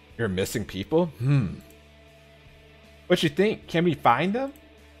 You're missing people? What you think? Can we find them?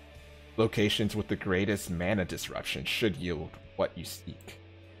 Locations with the greatest mana disruption should yield what you seek.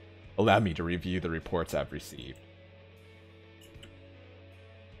 Allow me to review the reports I've received.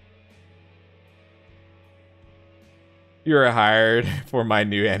 You're hired for my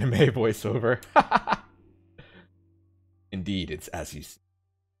new anime voiceover. Indeed, it's as you see.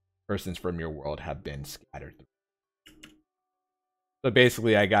 Persons from your world have been scattered through. So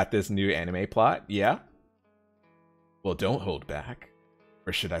basically, I got this new anime plot, yeah? Well, don't hold back.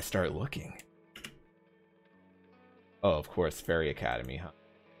 Or should I start looking? Oh, of course, Fairy Academy, huh?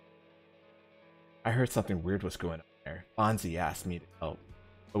 I heard something weird was going on there. Fonzie asked me to help.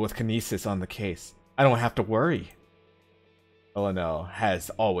 But with Kinesis on the case, I don't have to worry. Illinois has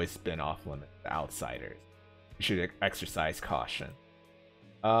always been off-limits to outsiders. You should exercise caution.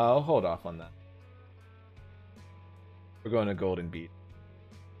 I'll hold off on that. We're going to Golden Beach.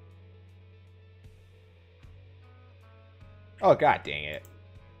 Oh, god dang it.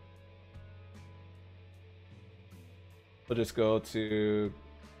 We'll just go to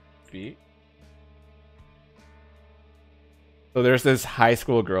beach. So there's this high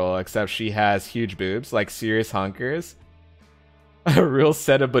school girl, except she has huge boobs, like serious hunkers. A real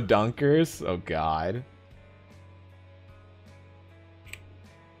set of badunkers. Oh god.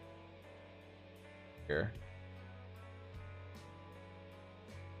 Here.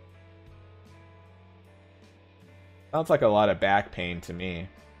 Sounds like a lot of back pain to me.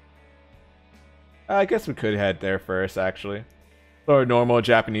 I guess we could head there first, actually. So a normal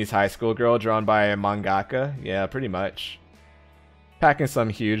Japanese high school girl drawn by a mangaka? Yeah, pretty much. Packing some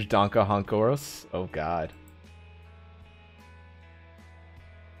huge donka hunkoros. Oh god.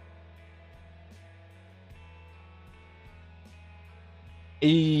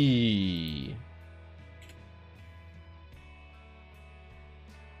 Eee.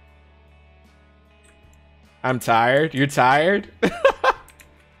 I'm tired. You're tired? I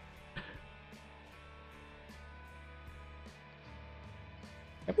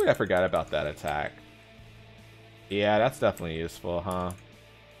believe I forgot about that attack. Yeah, that's definitely useful, huh?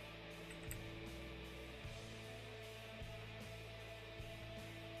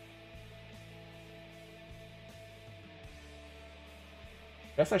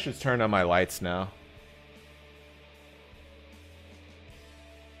 Guess I should turn on my lights now.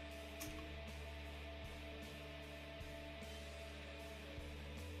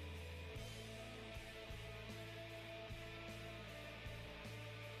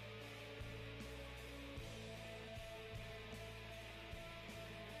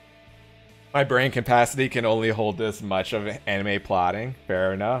 My brain capacity can only hold this much of anime plotting.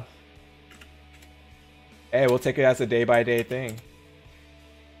 Fair enough. Hey, we'll take it as a day-by-day thing.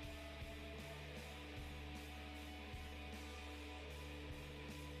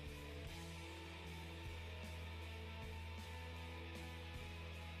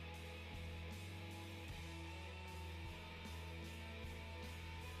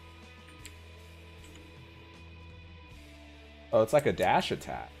 Oh, it's like a dash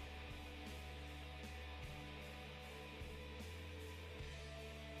attack.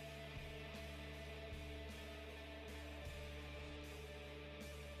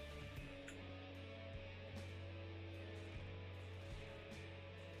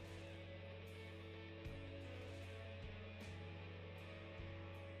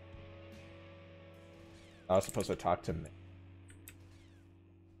 I was supposed to talk to me.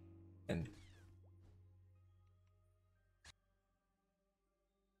 And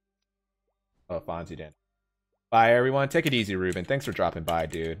oh, Fonzie didn't. Bye, everyone. Take it easy, Ruben. Thanks for dropping by,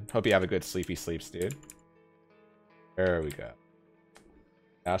 dude. Hope you have a good sleepy sleeps, dude. There we go.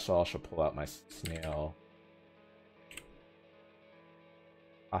 Also, I should pull out my snail.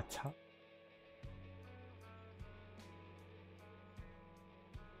 Ata.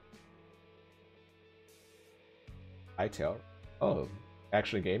 Hightail. Oh,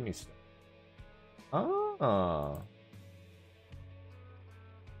 actually gave me stuff. Oh.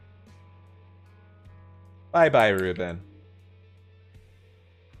 Bye bye, Ruben.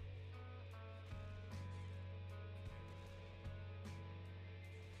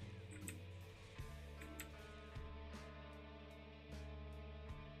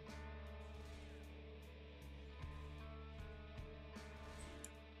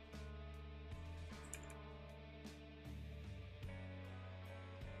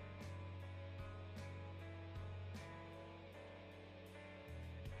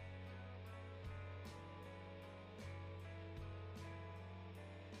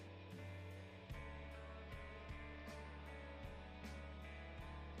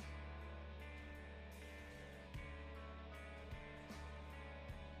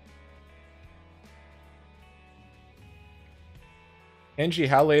 Kenji,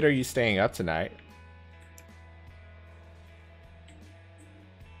 how late are you staying up tonight?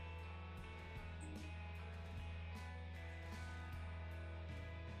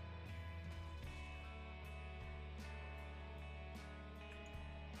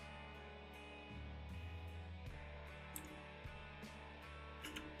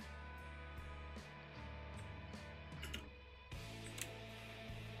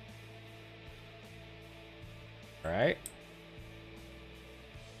 All right.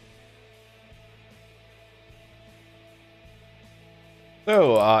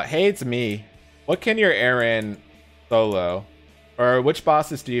 So, hey, it's me. What can your Aaron solo? Or which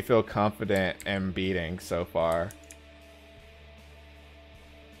bosses do you feel confident in beating so far?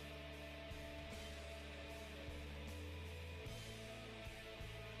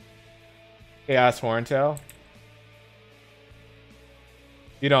 Chaos Horntail?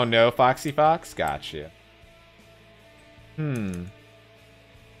 You don't know Foxy Fox? Gotcha. Because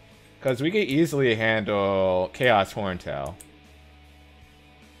we could easily handle Chaos Horntail.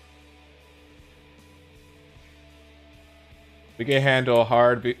 We can handle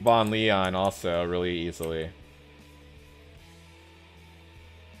Hard Von Leon also really easily.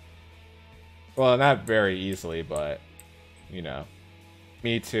 Well, not very easily, but, you know.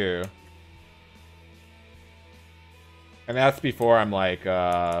 Me too. And that's before I'm like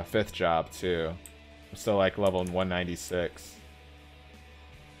 5th job too. I'm still like level 196.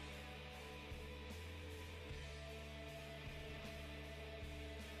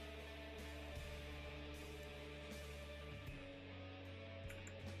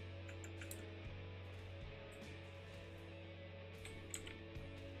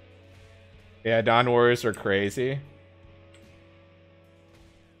 Yeah, Dawn Warriors are crazy.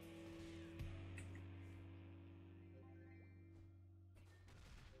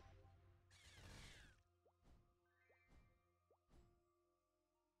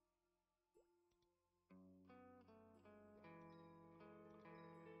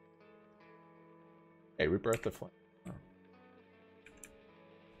 Hey, Rebirth the Flame.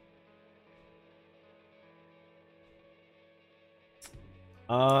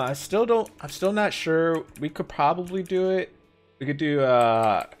 I still don't. I'm still not sure. We could probably do it We could do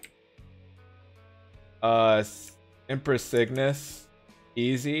Empress Cygnus,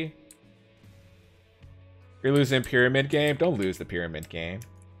 easy. You're losing pyramid game. Don't lose the pyramid game.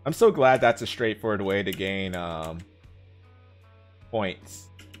 I'm so glad that's a straightforward way to gain points.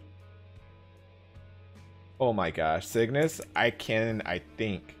 Oh my gosh, Cygnus. I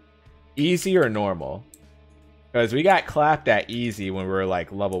think easy or normal, because we got clapped at easy when we were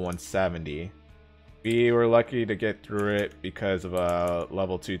like level 170. We were lucky to get through it because of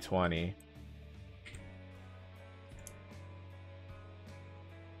level 220.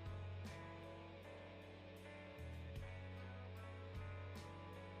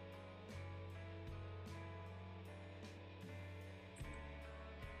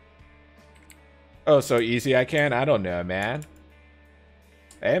 Oh, so easy I can? I don't know, man.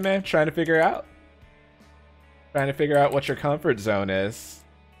 Hey, man, trying to figure out. Trying to figure out what your comfort zone is.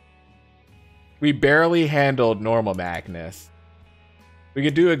 We barely handled normal Magnus. We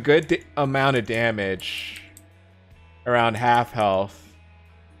could do a good amount of damage around half health.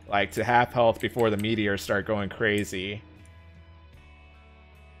 Like to half health before the meteors start going crazy.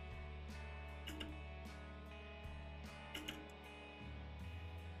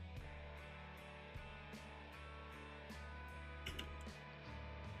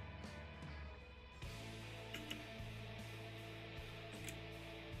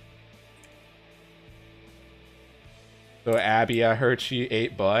 So Abby, I heard she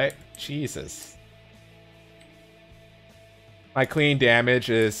ate butt. Jesus. My clean damage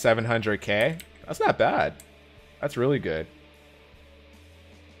is 700k. That's not bad. That's really good.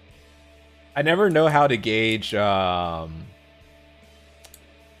 I never know how to gauge Aaron's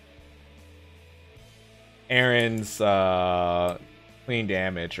clean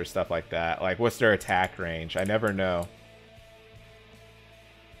damage or stuff like that. Like, what's their attack range? I never know.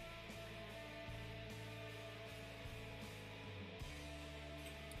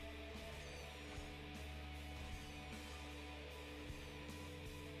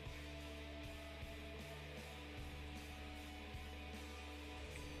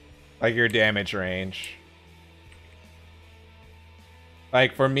 Like your damage range.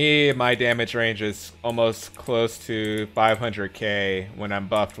 Like for me, my damage range is almost close to 500k when I'm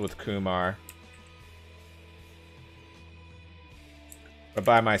buffed with Kumar. But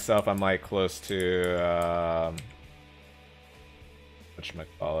by myself, I'm like close to,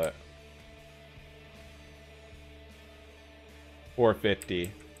 whatchamacallit,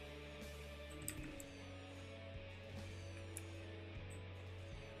 450.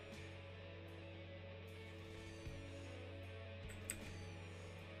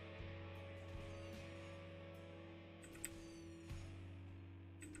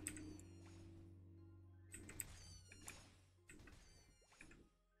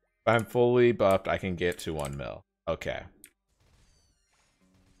 If I'm fully buffed, I can get to 1 mil. Okay.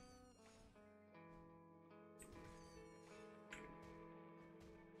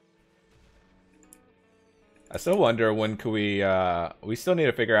 I still wonder when could we still need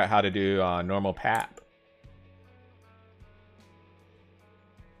to figure out how to do normal PAP.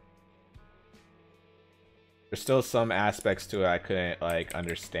 There's still some aspects to it I couldn't like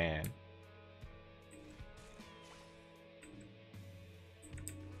understand.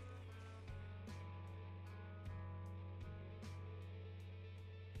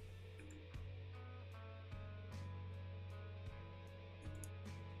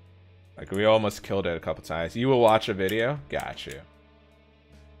 Like, we almost killed it a couple times. You will watch a video? Got you.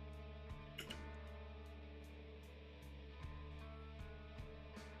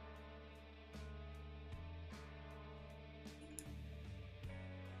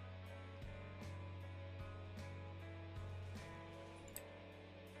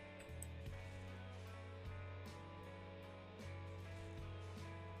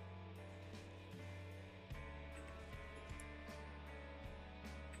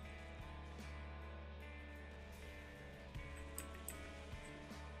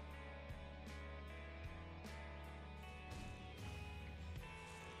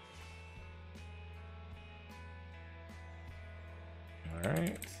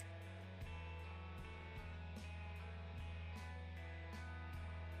 Alright.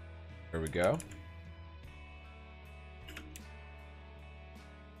 Here we go.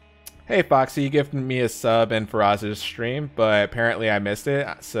 Hey Foxy, you gifted me a sub in Faraz's stream, but apparently I missed it,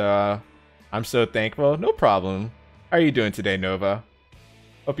 so I'm so thankful. No problem. How are you doing today, Nova?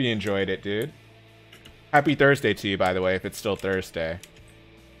 Hope you enjoyed it, dude. Happy Thursday to you, by the way, if it's still Thursday.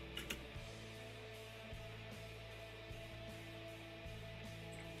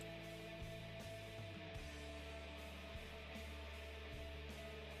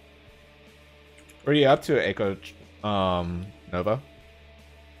 What are you up to, Echo Nova?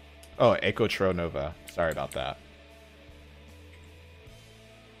 Oh, Ecotro Nova. Sorry about that.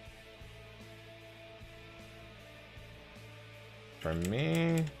 For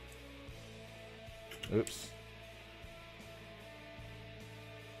me... Oops.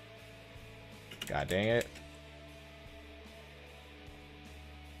 God dang it.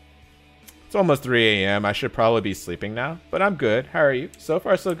 It's almost 3 a.m. I should probably be sleeping now, but I'm good. How are you? So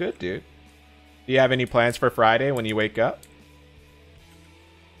far, so good, dude. Do you have any plans for Friday when you wake up?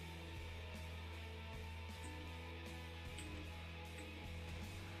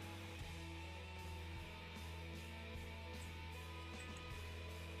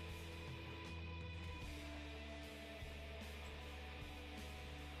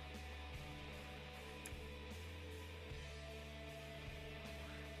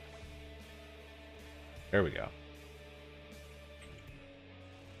 There we go.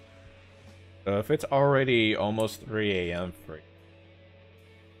 So if it's already almost 3 a.m. for you,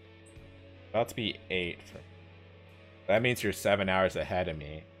 about to be 8 for me. That means you're 7 hours ahead of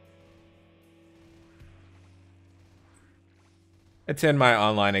me. Attend my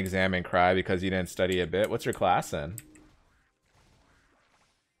online exam and cry because you didn't study a bit. What's your class in?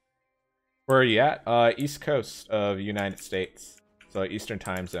 Where are you at? East Coast of United States. So Eastern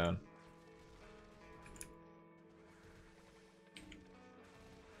time zone.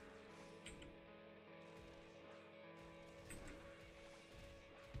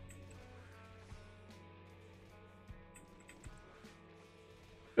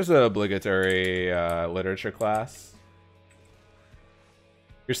 There's an obligatory literature class.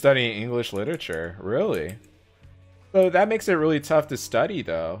 You're studying English literature, really? So that makes it really tough to study,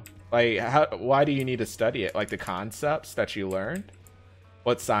 though. Like, why do you need to study it? Like the concepts that you learned?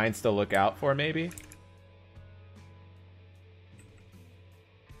 What signs to look out for, maybe?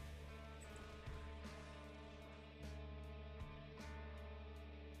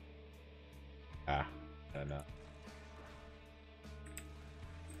 Ah, I don't know.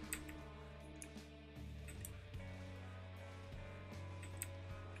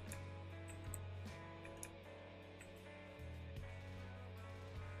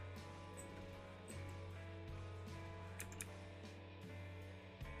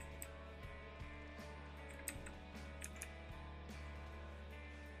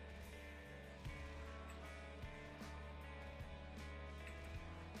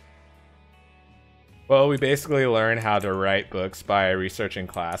 Well, we basically learn how to write books by researching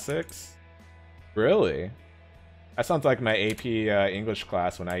classics. Really? That sounds like my AP English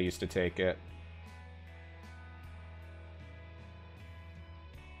class when I used to take it.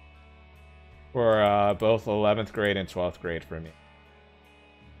 For both 11th grade and 12th grade for me.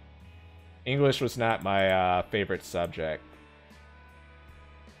 English was not my favorite subject.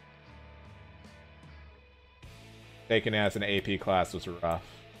 Taking it as an AP class was rough.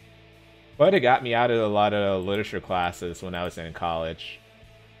 But it got me out of a lot of literature classes when I was in college.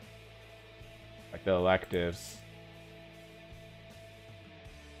 Like the electives.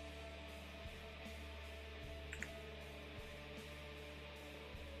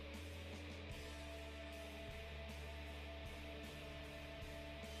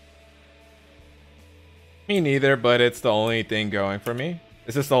 Me neither, but it's the only thing going for me.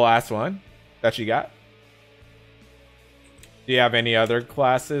 Is this the last one that you got? Do you have any other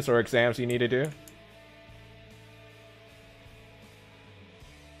classes or exams you need to do?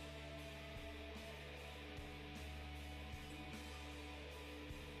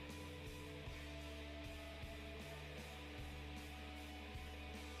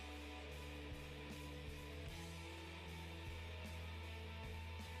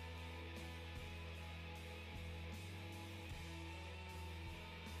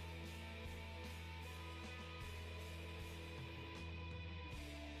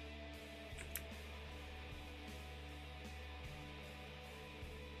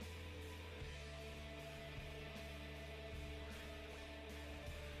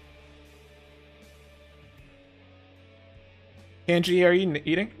 Kenji, are you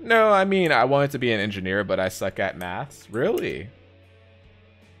eating? No, I mean, I wanted to be an engineer, but I suck at maths. Really?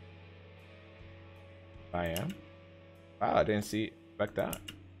 I am? Wow, I didn't expect that.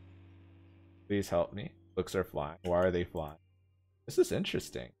 Please help me. Books are flying. Why are they flying? This is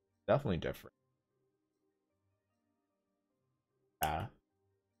interesting. Definitely different. Yeah.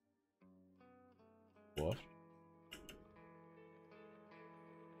 Wolf.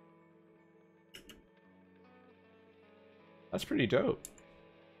 That's pretty dope.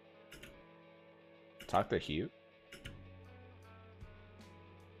 Talk to Hugh.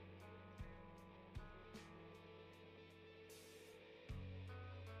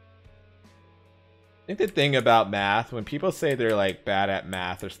 think the thing about math, when people say they're like bad at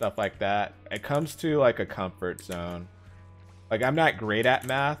math or stuff like that, it comes to like a comfort zone. Like, I'm not great at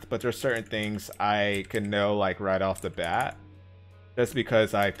math, but there's certain things I can know like right off the bat, just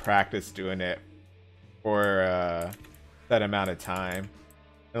because I practice doing it for that amount of time.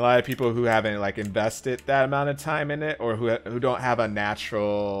 And a lot of people who haven't like invested that amount of time in it, or who don't have a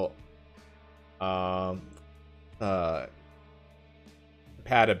natural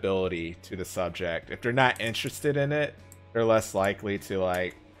compatibility to the subject, if they're not interested in it, they're less likely to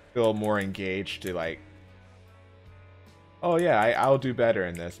like feel more engaged to like, oh yeah, I'll do better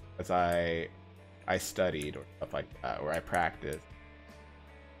in this because I studied or stuff like that, or I practiced.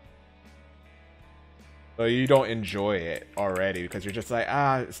 So you don't enjoy it already because you're just like,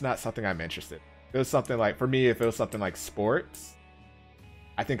 it's not something I'm interested in. If it was something like, for me, if it was something like sports,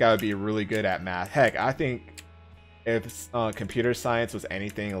 I think I would be really good at math. Heck, I think if computer science was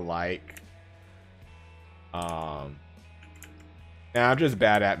anything like, now I'm just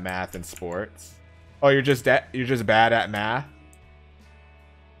bad at math and sports. Oh, you're just bad at math?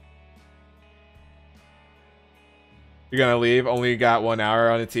 You're gonna leave? Only got 1 hour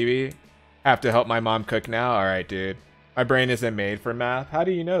on the TV? Have to help my mom cook now? Alright, dude. My brain isn't made for math. How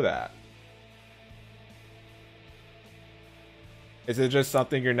do you know that? Is it just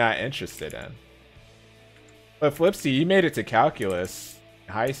something you're not interested in? But Flipsy, you made it to calculus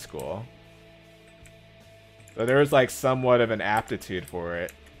in high school. So there was like somewhat of an aptitude for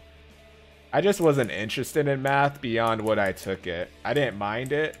it. I just wasn't interested in math beyond what I took it. I didn't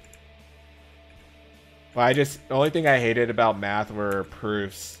mind it. But the only thing I hated about math were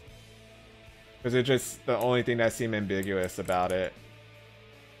proofs. Because it's just the only thing that seemed ambiguous about it.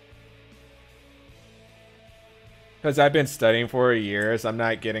 Because I've been studying for years, I'm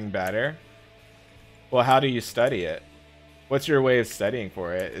not getting better. Well, how do you study it? What's your way of studying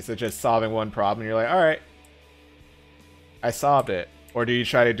for it? Is it just solving one problem and you're like, alright, I solved it? Or do you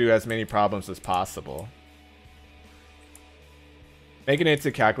try to do as many problems as possible? Making it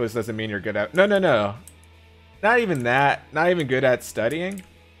to calculus doesn't mean you're good at... No. Not even that. Not even good at studying.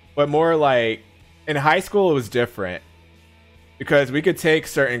 But more like... In high school, it was different. Because we could take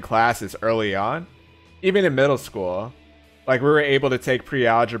certain classes early on. Even in middle school. Like, we were able to take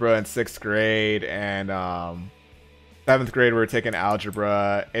pre-algebra in 6th grade. And 7th grade, we were taking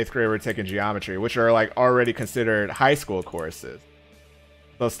algebra. 8th grade, we were taking geometry. Which are, like, already considered high school courses.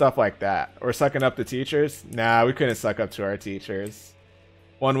 So stuff like that. Or sucking up to teachers? Nah, we couldn't suck up to our teachers.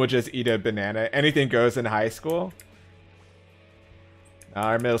 One would just eat a banana. Anything goes in high school.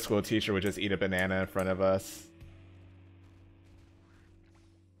 Our middle school teacher would just eat a banana in front of us.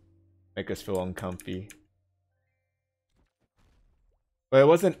 Make us feel uncomfy. But it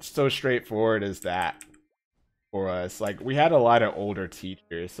wasn't so straightforward as that for us. Like, we had a lot of older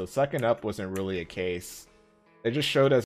teachers, so sucking up wasn't really a case. They just showed us